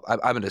to, well, I'm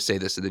going to say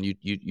this and then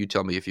you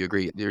tell me if you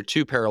agree. There are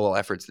two parallel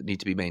efforts that need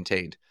to be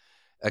maintained.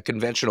 A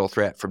conventional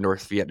threat from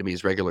North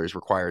Vietnamese regulars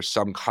requires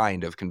some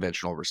kind of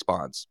conventional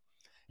response.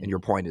 And your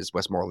point is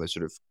Westmoreland is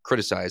sort of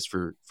criticized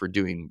for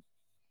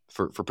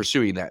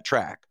pursuing that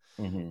track.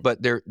 Mm-hmm.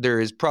 But there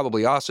is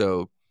probably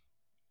also,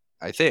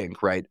 I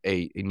think, right,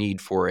 a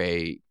need for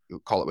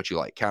call it what you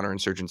like,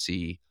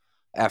 counterinsurgency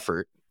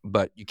effort,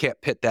 but you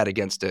can't pit that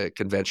against a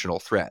conventional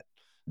threat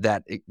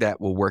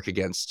that will work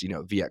against,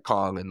 Viet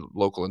Cong and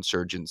local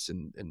insurgents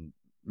and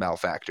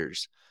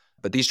malefactors.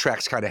 But these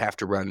tracks kind of have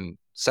to run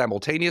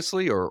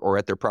simultaneously or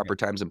at their proper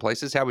times and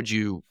places. How would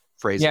you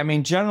phrase it? Yeah, I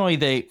mean,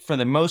 generally for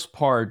the most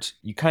part,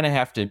 you kind of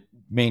have to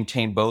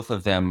maintain both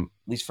of them,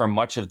 at least for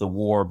much of the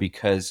war,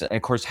 because,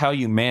 of course, how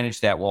you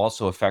manage that will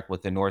also affect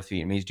what the North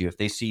Vietnamese do. If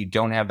they see you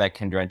don't have that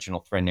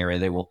conventional threat area,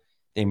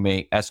 they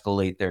may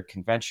escalate their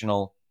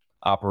conventional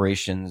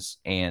operations,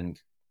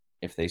 and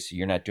if they see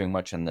you're not doing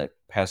much on the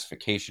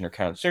pacification or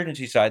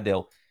counterinsurgency side,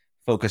 they'll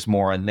focus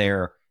more on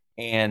there.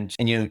 And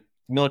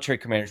military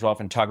commanders will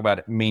often talk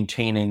about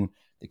maintaining,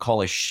 they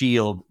call a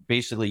shield,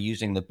 basically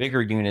using the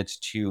bigger units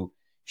to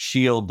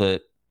shield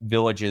the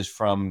villages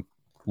from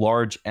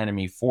large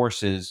enemy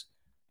forces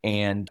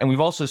And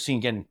we've also seen,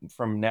 again,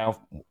 from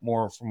now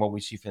more from what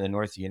we see from the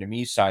North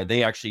Vietnamese side,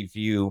 they actually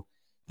view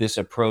this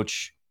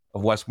approach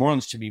of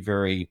Westmoreland's to be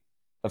very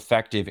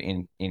effective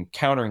in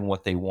countering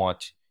what they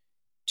want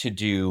to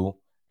do,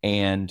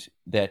 and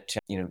that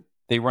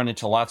they run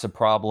into lots of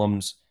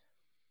problems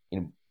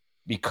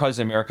because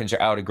Americans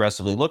are out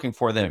aggressively looking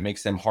for them. It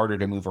makes them harder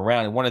to move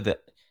around. And one of the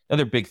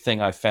other big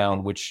thing I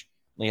found, which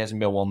hasn't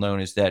been well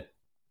known, is that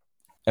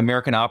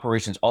American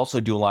operations also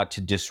do a lot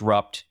to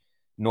disrupt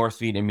North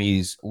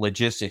Vietnamese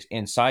logistics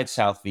inside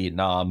South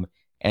Vietnam,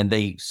 and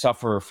they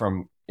suffer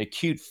from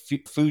acute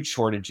food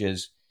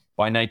shortages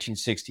by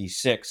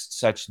 1966,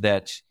 such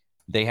that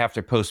they have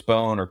to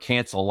postpone or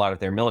cancel a lot of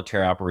their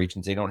military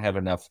operations. They don't have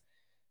enough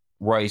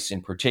rice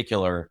in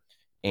particular,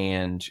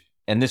 and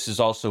this is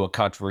also a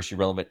controversy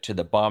relevant to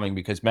the bombing,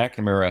 because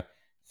McNamara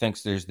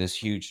thinks there's this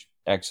huge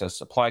excess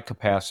supply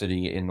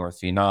capacity in North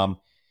Vietnam,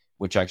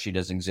 which actually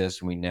doesn't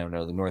exist. And we now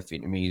know the North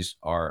Vietnamese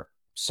are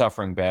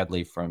suffering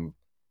badly from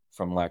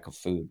lack of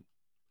food.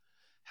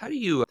 How do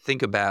you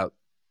think about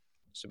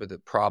some of the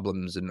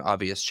problems and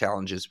obvious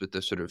challenges with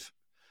the sort of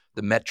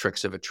the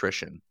metrics of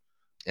attrition,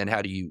 and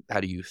how do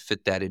you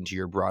fit that into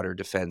your broader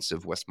defense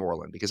of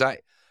Westmoreland? Because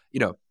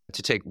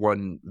to take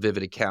one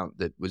vivid account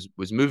that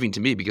was moving to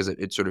me, because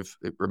it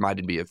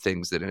reminded me of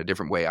things that in a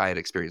different way I had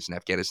experienced in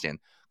Afghanistan.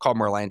 Carl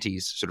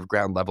Merlante's sort of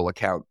ground level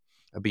account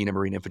of being a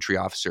Marine infantry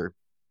officer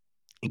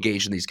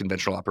engaged in these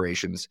conventional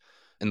operations,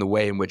 and the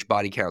way in which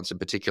body counts in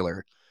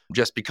particular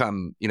just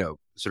become,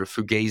 sort of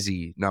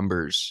fugazi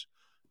numbers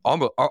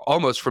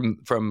almost from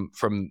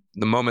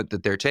the moment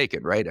that they're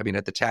taken, right? I mean,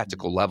 at the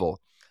tactical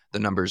level, the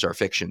numbers are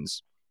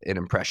fictions and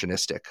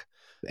impressionistic,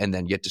 and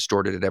then get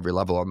distorted at every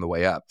level on the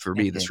way up. For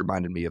me, this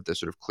reminded me of the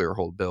sort of clear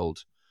hold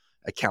build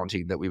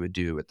accounting that we would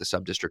do at the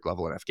sub-district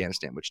level in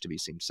Afghanistan, which to me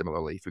seemed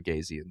similarly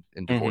fugazi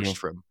and divorced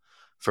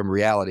from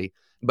reality.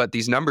 But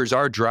these numbers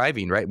are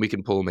driving, right? We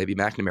can pull maybe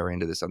McNamara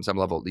into this on some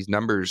level. These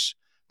numbers,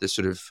 this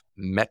sort of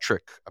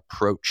metric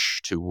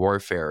approach to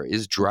warfare,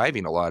 is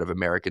driving a lot of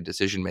American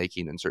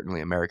decision-making and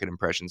certainly American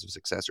impressions of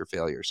success or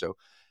failure. So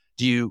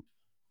do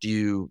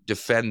you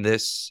defend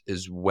this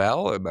as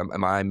well?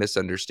 Am I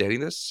misunderstanding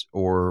this?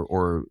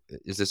 Or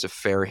is this a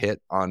fair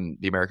hit on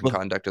the American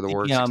conduct of the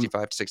war,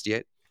 65 to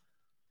 68?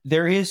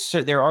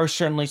 There are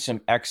certainly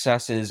some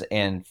excesses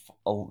and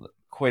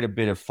quite a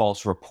bit of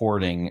false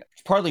reporting.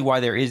 It's partly why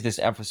there is this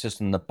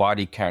emphasis on the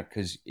body count,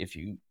 because if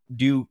you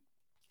do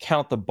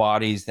count the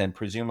bodies, then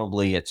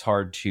presumably it's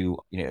hard to,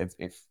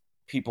 if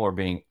people are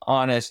being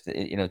honest,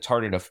 it's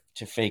harder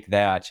to fake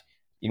that.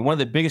 One of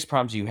the biggest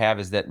problems you have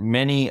is that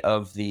many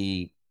of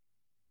the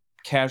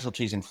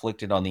casualties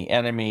inflicted on the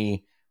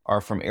enemy are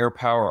from air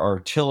power or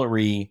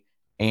artillery,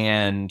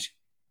 and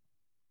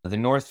the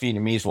North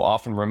Vietnamese will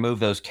often remove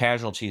those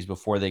casualties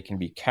before they can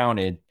be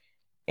counted.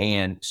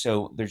 And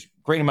so there's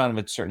a great amount of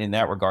uncertainty in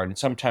that regard. And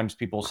sometimes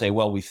people say,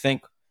 well, we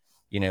think,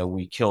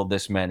 we killed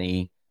this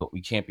many, but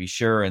we can't be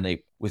sure, and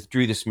they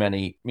withdrew this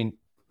many. I mean,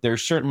 there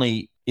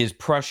certainly is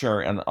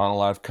pressure on a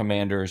lot of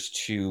commanders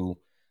to,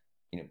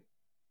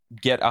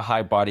 get a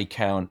high body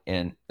count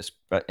and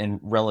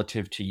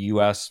relative to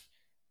U.S.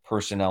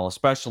 personnel,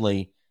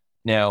 especially.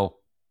 Now,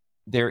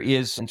 there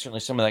is, and certainly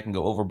some of that can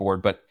go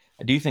overboard, but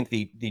I do think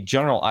the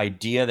general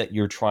idea that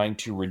you're trying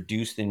to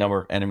reduce the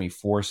number of enemy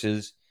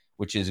forces,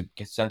 which is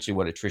essentially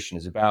what attrition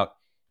is about,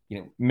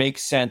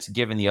 makes sense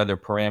given the other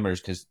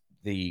parameters, because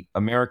the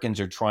Americans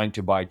are trying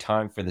to buy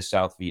time for the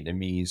South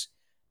Vietnamese.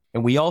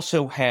 And we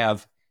also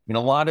have, a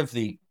lot of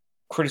the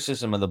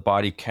criticism of the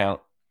body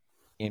count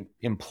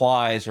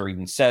implies or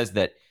even says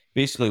that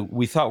basically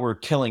we thought we were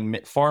killing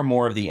far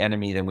more of the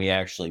enemy than we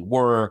actually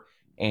were,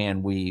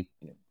 and we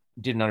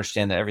didn't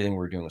understand that everything we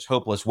were doing was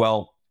hopeless.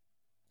 Well,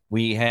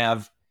 we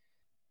have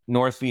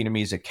North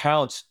Vietnamese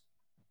accounts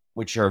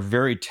which are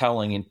very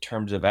telling in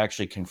terms of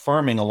actually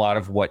confirming a lot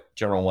of what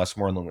General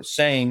Westmoreland was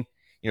saying.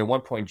 At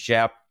one point,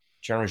 General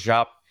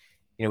Giap,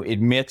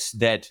 admits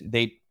that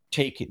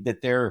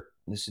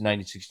this is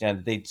 1969,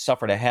 that they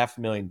suffered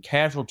 500,000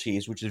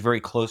 casualties, which is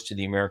very close to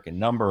the American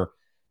number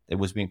that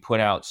was being put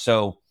out.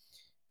 So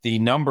the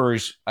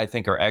numbers, I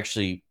think, are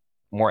actually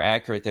more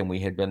accurate than we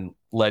had been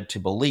led to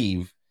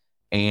believe.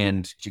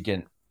 And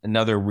again,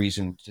 another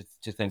reason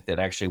to think that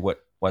actually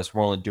what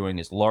Westmoreland doing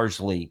is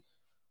largely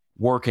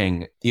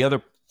working. The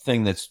other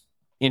thing that's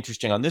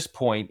interesting on this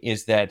point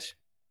is that,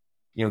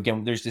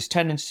 again, there's this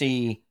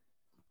tendency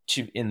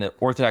in the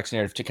Orthodox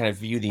narrative to kind of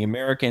view the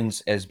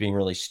Americans as being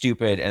really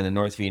stupid and the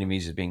North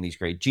Vietnamese as being these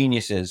great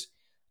geniuses.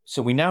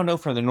 So we now know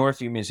from the North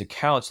Vietnamese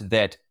accounts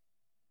that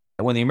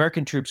when the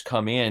American troops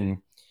come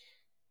in,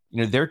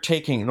 North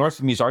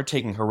Vietnamese are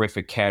taking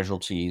horrific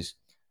casualties,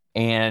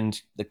 and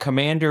the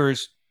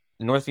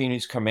North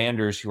Vietnamese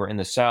commanders who are in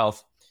the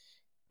South,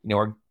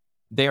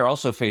 they are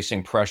also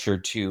facing pressure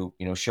to,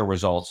 show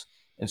results.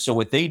 And so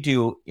what they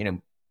do,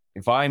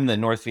 if I'm the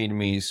North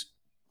Vietnamese,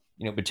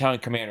 battalion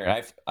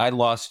commander, I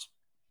lost,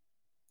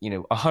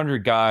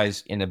 100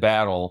 guys in a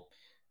battle.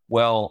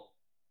 Well,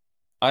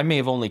 I may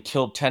have only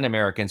killed 10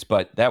 Americans,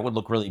 but that would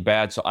look really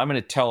bad. So I'm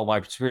going to tell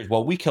my superiors,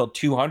 well, we killed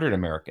 200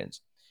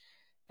 Americans.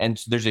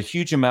 And there's a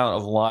huge amount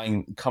of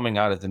lying coming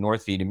out of the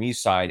North Vietnamese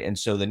side. And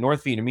so the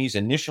North Vietnamese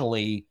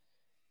initially,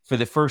 for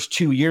the first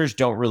 2 years,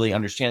 don't really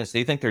understand this.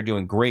 They think they're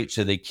doing great.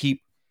 So they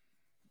keep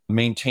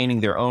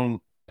maintaining their own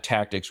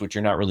tactics, which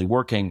are not really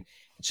working.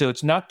 So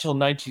it's not till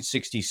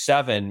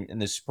 1967 in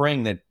the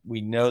spring that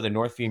we know the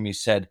North Vietnamese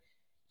said,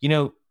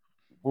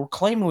 we're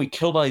claiming we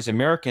killed all these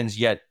Americans,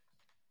 yet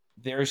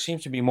there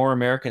seems to be more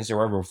Americans than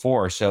ever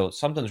before. So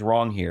something's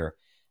wrong here.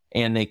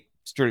 And they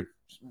sort of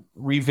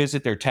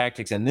revisit their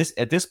tactics. And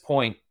at this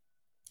point,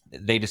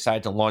 they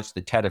decide to launch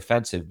the Tet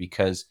Offensive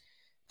because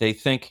they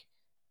think,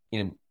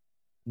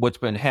 what's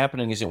been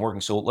happening isn't working.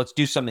 So let's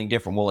do something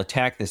different. We'll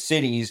attack the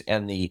cities,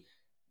 and the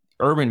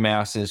urban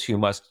masses who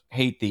must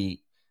hate the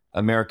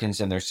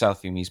Americans and their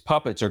South Vietnamese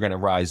puppets are going to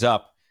rise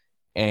up.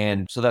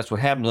 And so that's what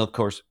happened. Of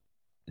course,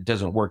 it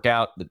doesn't work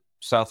out. The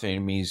South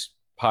Vietnamese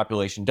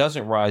population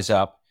doesn't rise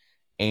up,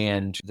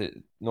 and the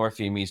North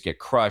Vietnamese get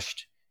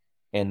crushed,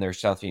 and their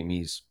South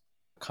Vietnamese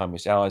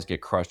communist allies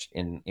get crushed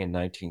in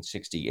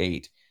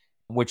 1968,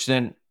 which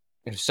then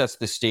sets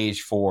the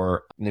stage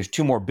for, and there's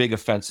two more big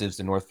offensives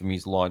the North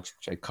Vietnamese launched,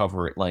 which I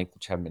cover at length,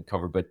 which haven't been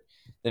covered. But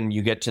then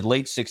you get to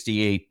late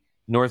 68,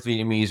 North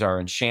Vietnamese are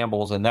in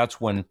shambles, and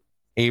that's when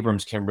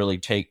Abrams can really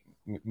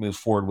move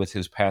forward with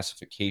his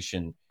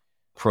pacification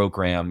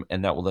program,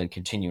 and that will then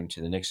continue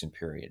into the Nixon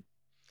period.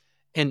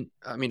 And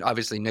I mean,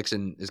 obviously,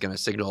 Nixon is going to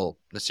signal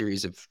a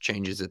series of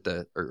changes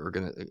or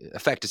going to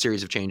affect a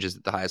series of changes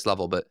at the highest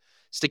level. But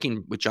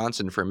sticking with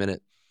Johnson for a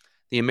minute,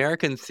 the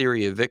American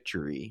theory of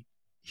victory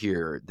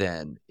here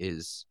then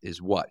is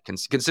what?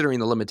 Considering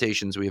the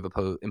limitations we have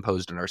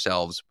imposed on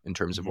ourselves in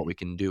terms of what we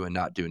can do and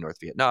not do in North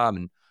Vietnam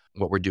and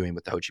what we're doing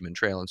with the Ho Chi Minh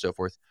Trail and so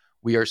forth,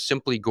 we are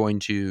simply going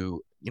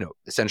to,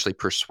 essentially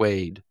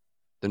persuade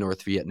the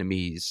North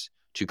Vietnamese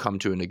to come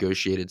to a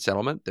negotiated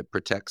settlement that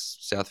protects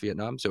South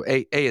Vietnam. So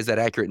A, is that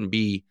accurate? And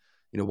B,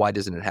 why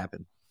doesn't it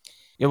happen?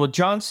 Yeah, well,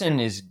 Johnson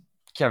is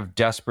kind of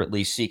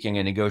desperately seeking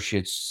a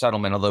negotiated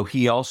settlement, although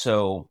he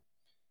also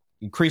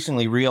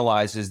increasingly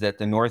realizes that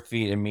the North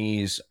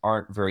Vietnamese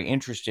aren't very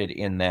interested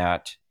in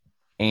that.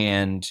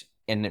 And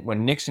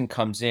when Nixon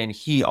comes in,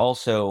 he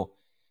also,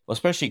 well,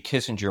 especially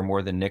Kissinger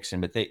more than Nixon,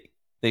 but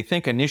they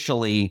think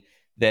initially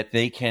that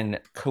they can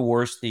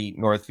coerce the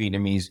North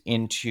Vietnamese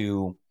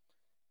into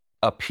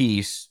a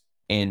peace.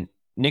 And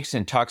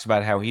Nixon talks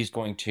about how he's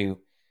going to,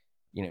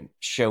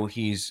 show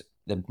he's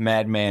the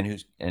madman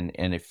who's, and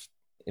if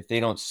they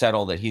don't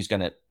settle, that he's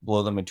going to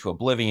blow them into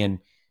oblivion.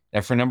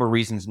 And for a number of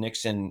reasons,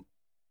 Nixon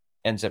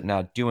ends up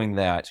not doing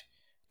that.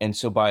 And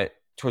so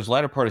towards the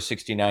latter part of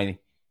 69,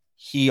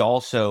 he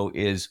also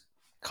is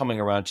coming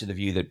around to the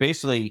view that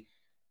basically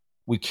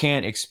we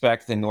can't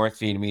expect the North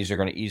Vietnamese are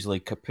going to easily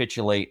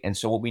capitulate. And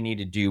so what we need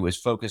to do is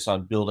focus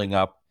on building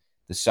up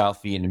the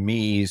South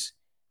Vietnamese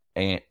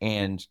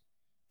and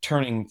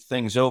turning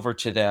things over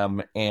to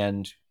them.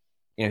 And,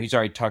 he's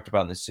already talked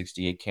about in the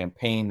 68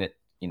 campaign that,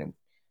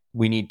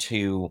 we need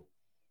to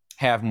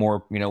have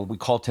more, we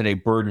call today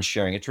burden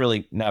sharing. It's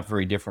really not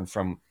very different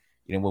from,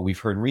 what we've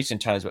heard in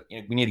recent times, but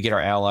we need to get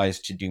our allies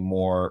to do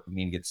more. We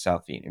need to get the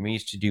South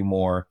Vietnamese to do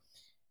more.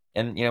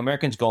 And,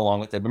 Americans go along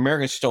with it, but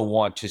Americans still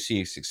want to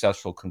see a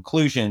successful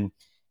conclusion.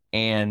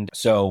 And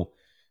so,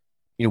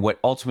 what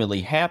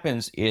ultimately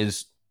happens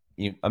is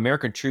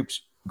American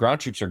ground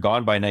troops are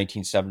gone by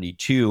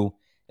 1972,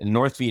 and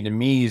North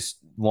Vietnamese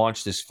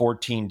launched this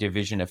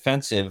 14-division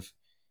offensive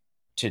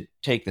to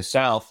take the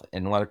South,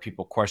 and a lot of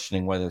people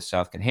questioning whether the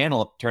South can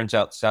handle it. Turns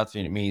out the South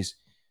Vietnamese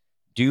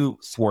do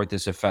thwart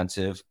this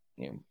offensive.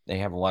 They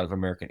have a lot of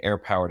American air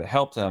power to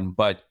help them,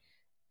 but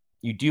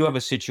you do have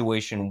a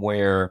situation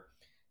where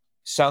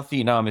South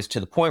Vietnam is to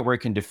the point where it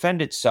can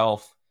defend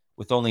itself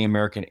with only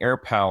American air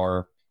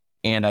power.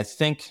 And I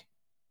think,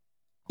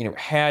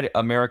 had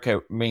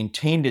America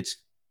maintained its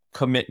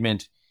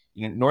commitment,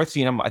 North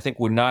Vietnam, I think,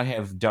 would not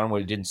have done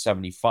what it did in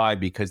 75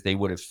 because they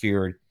would have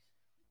feared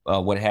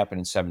what happened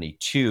in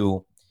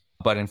 72.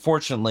 But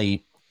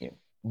unfortunately,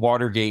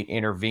 Watergate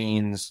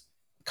intervenes.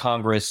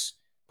 Congress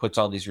puts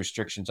all these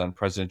restrictions on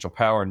presidential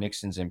power.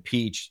 Nixon's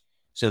impeached.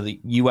 So the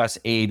U.S.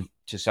 aid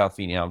to South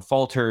Vietnam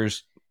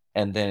falters.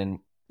 And then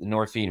the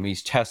North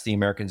Vietnamese test the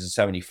Americans in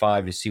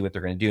 75 to see what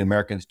they're going to do.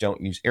 Americans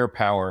don't use air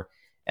power.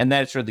 And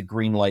that's sort of the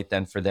green light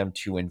then for them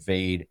to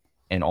invade,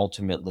 and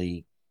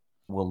ultimately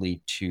will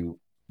lead to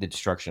the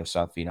destruction of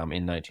South Vietnam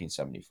in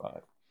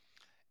 1975.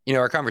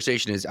 Our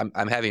conversation is,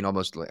 I'm having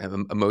almost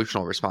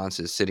emotional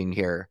responses sitting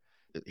here,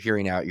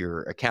 hearing out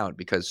your account,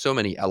 because so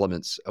many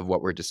elements of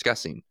what we're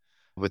discussing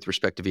with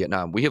respect to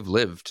Vietnam, we have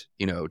lived,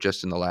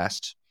 just in the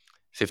last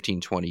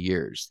 15, 20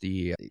 years,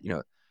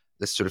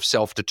 this sort of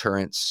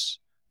self-deterrence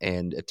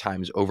and at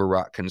times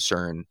overwrought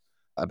concern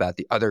about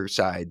the other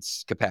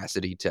side's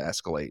capacity to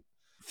escalate,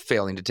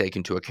 failing to take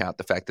into account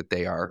the fact that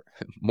they are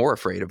more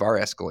afraid of our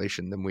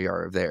escalation than we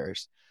are of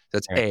theirs.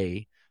 That's right.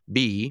 A.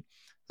 B,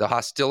 the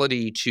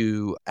hostility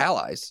to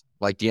allies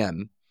like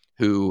Diem,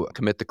 who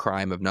commit the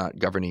crime of not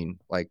governing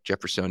like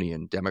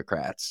Jeffersonian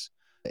Democrats,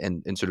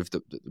 and sort of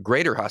the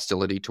greater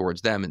hostility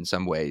towards them in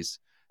some ways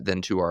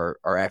than to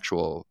our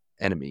actual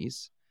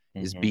enemies,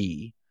 is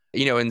B.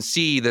 and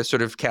see the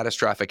sort of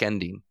catastrophic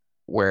ending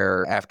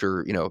where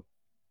after,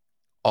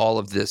 all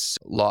of this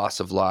loss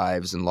of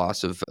lives and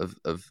loss of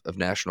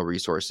national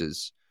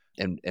resources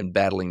and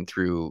battling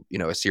through,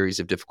 a series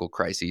of difficult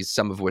crises,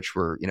 some of which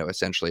were,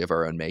 essentially of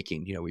our own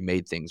making. We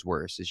made things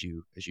worse as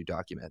you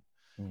document,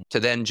 to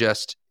then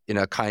just in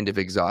a kind of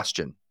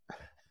exhaustion,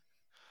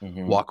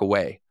 walk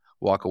away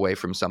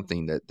from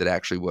something that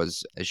actually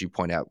was, as you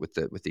point out with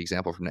the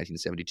example from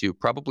 1972,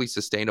 probably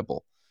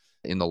sustainable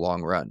in the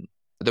long run.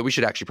 Though we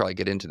should actually probably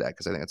get into that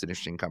because I think that's an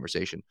interesting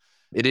conversation.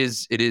 It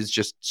is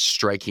just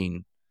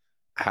striking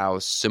how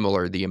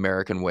similar the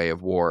American way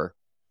of war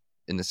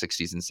in the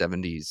 60s and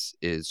 70s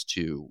is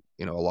to,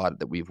 a lot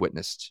that we've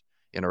witnessed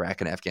in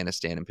Iraq and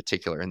Afghanistan, in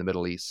particular in the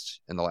Middle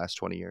East in the last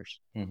 20 years.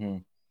 Mm-hmm.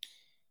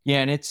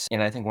 Yeah,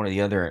 and I think one of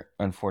the other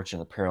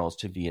unfortunate parallels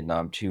to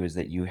Vietnam too is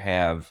that you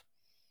have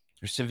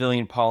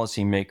civilian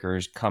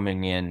policymakers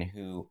coming in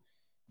who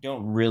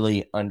don't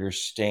really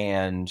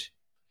understand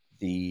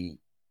the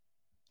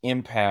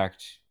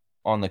impact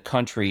on the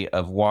country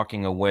of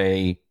walking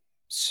away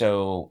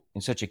in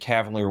such a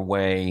cavalier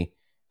way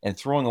and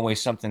throwing away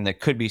something that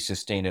could be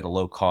sustained at a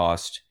low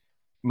cost.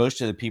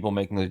 Most of the people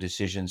making the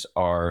decisions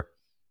are,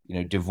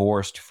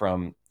 divorced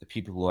from the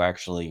people who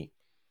actually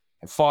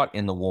have fought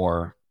in the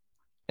war.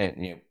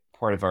 And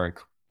part of our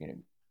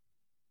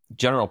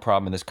general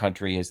problem in this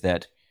country is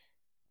that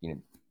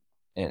and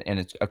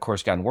it's of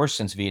course gotten worse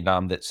since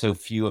Vietnam, that so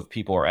few of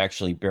people are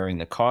actually bearing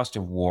the cost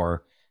of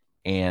war,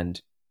 and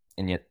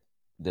yet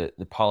the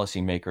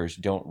policymakers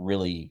don't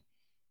really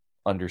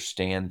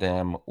understand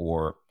them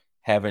or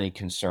have any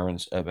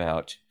concerns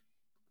about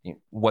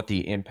what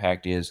the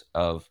impact is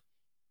of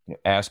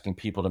asking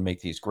people to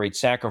make these great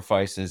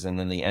sacrifices, and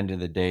then the end of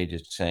the day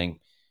just saying,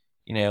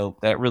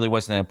 that really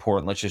wasn't that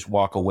important. Let's just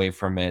walk away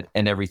from it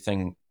and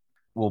everything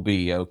will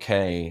be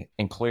okay.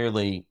 And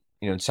clearly,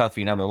 in South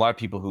Vietnam, there are a lot of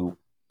people who,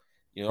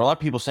 a lot of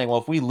people saying, well,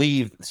 if we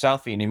leave, the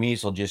South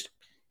Vietnamese will just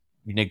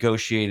be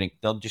negotiating.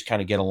 They'll just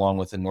kind of get along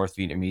with the North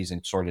Vietnamese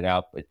and sort it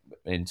out. But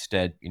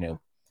instead,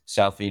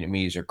 South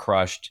Vietnamese are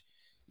crushed.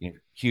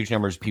 Huge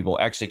numbers of people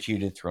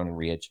executed, thrown in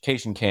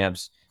re-education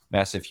camps,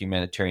 massive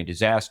humanitarian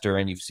disaster.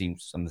 And you've seen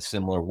some of the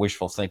similar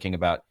wishful thinking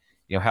about,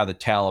 how the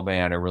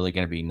Taliban are really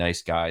going to be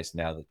nice guys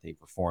now that they've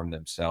reformed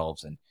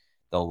themselves and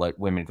they'll let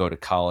women go to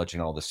college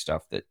and all this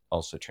stuff that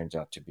also turns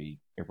out to be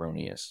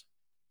erroneous.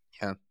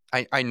 Yeah.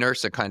 I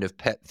nurse a kind of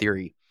pet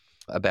theory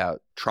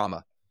about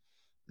trauma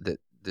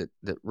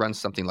that runs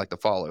something like the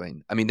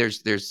following. I mean,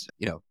 there's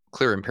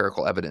clear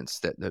empirical evidence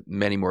that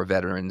many more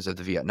veterans of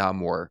the Vietnam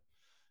War,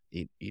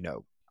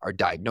 are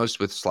diagnosed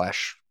with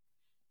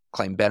 /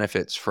 claim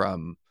benefits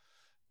from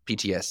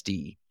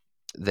PTSD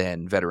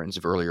than veterans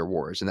of earlier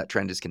wars, and that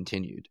trend has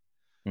continued.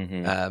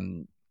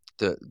 Mm-hmm.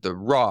 The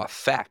raw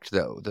fact,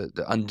 though,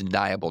 the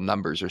undeniable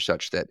numbers are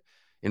such that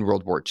in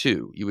World War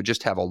II, you would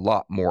just have a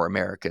lot more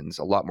American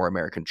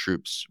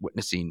troops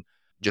witnessing,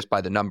 just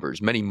by the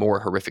numbers, many more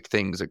horrific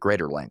things at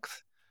greater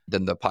length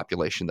than the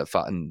population that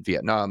fought in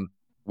Vietnam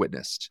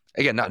witnessed.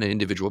 Again, not on an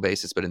individual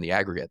basis, but in the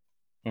aggregate.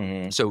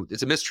 Mm-hmm. So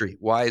it's a mystery.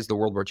 Why is the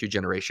World War II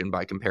generation,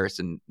 by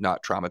comparison,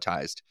 not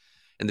traumatized?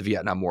 And the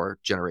Vietnam War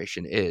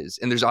generation is.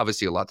 And there's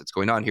obviously a lot that's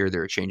going on here.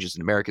 There are changes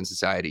in American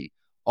society,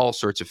 all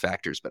sorts of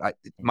factors. But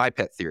my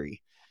pet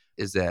theory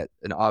is that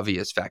an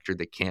obvious factor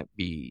that can't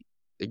be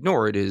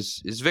ignored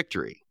is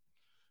victory.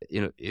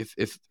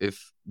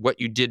 If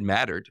what you did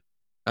mattered,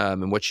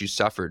 and what you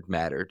suffered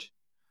mattered,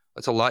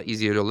 it's a lot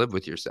easier to live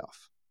with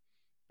yourself.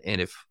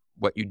 And if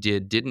what you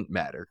did didn't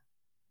matter,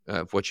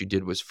 if what you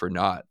did was for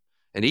naught,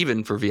 and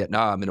even for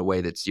Vietnam in a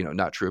way that's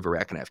not true of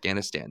Iraq and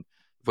Afghanistan,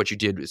 if what you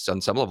did was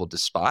on some level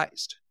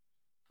despised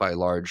by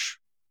large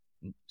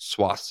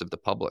swaths of the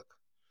public,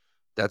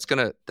 that's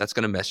gonna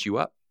mess you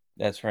up.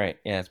 That's right.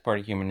 Yeah, it's part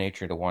of human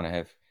nature to want to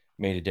have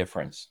made a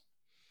difference.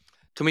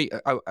 To me,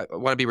 I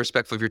want to be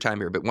respectful of your time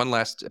here, but one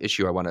last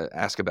issue I want to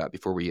ask about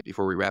before we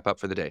wrap up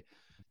for the day.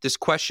 This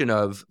question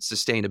of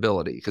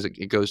sustainability, because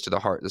it goes to the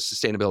heart, the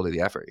sustainability of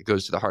the effort. It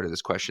goes to the heart of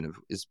this question of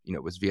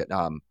was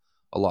Vietnam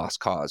a lost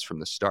cause from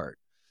the start?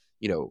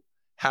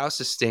 How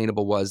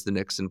sustainable was the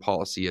Nixon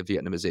policy of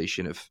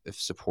Vietnamization if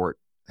support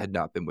had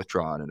not been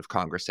withdrawn and if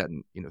Congress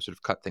hadn't, sort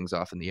of cut things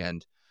off in the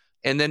end?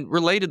 And then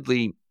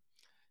relatedly,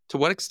 to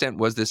what extent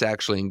was this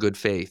actually in good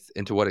faith?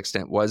 And to what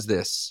extent was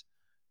this,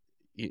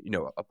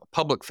 a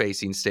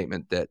public-facing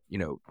statement that,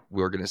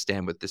 we're going to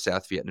stand with the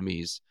South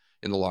Vietnamese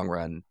in the long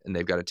run and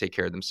they've got to take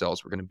care of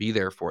themselves. We're going to be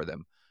there for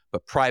them.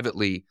 But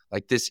privately,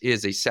 like, this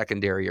is a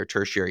secondary or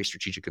tertiary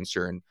strategic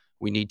concern.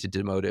 We need to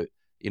demote it.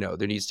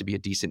 There needs to be a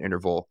decent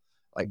interval.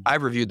 Like,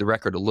 I've reviewed the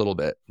record a little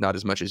bit, not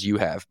as much as you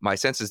have. My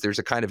sense is there's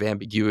a kind of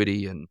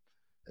ambiguity and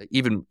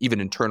even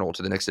internal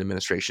to the Nixon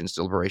administration's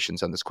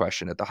deliberations on this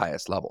question at the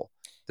highest level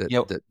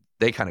that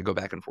they kind of go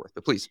back and forth.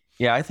 But please.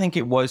 Yeah, I think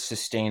it was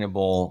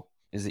sustainable,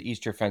 as the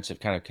Easter Offensive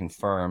kind of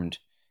confirmed.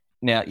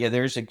 Now,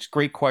 there's a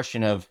great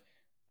question of,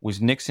 was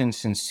Nixon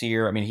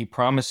sincere? I mean, he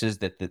promises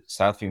that the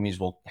South Vietnamese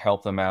will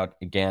help them out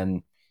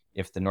again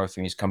if the North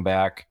Vietnamese come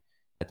back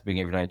at the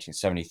beginning of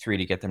 1973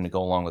 to get them to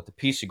go along with the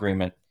peace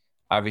agreement.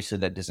 Obviously,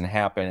 that doesn't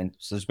happen. And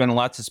so there's been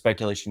lots of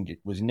speculation.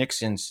 Was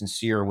Nixon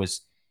sincere?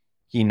 Was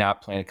he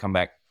not planning to come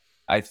back?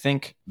 I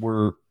think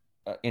we're,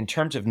 in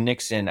terms of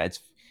Nixon,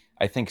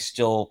 I think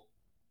still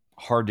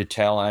hard to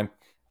tell.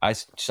 I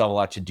still have a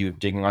lot to do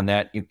digging on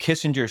that.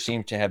 Kissinger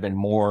seems to have been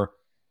more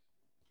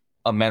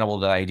amenable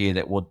to the idea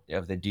that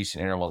of the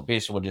decent interval.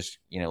 Basically, we'll just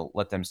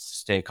let them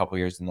stay a couple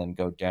years and then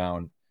go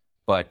down.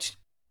 But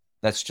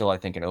that's still, I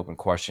think, an open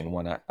question,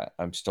 one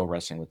I'm still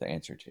wrestling with the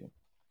answer to.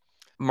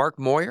 Mark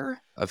Moyar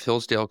of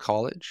Hillsdale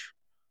College,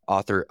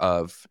 author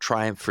of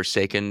Triumph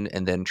Forsaken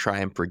and then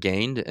Triumph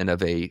Regained, and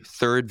of a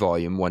third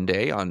volume one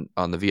day on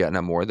the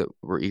Vietnam War that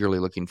we're eagerly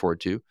looking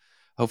forward to.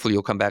 Hopefully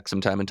you'll come back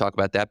sometime and talk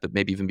about that, but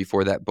maybe even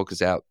before that book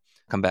is out,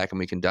 come back and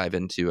we can dive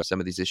into some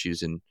of these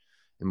issues in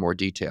more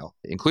detail,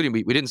 including,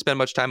 we didn't spend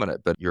much time on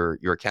it, but your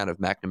account of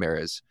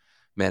McNamara's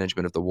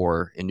management of the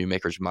war in New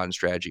Makers of Modern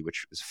Strategy,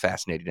 which is a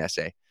fascinating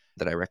essay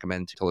that I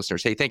recommend to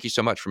listeners. Hey, thank you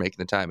so much for making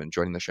the time and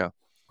joining the show.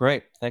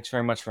 Great. Thanks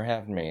very much for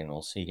having me, and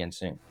we'll see you again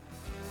soon.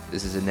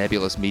 This is a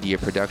Nebulous Media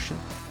production.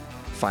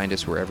 Find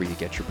us wherever you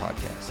get your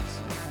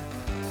podcasts.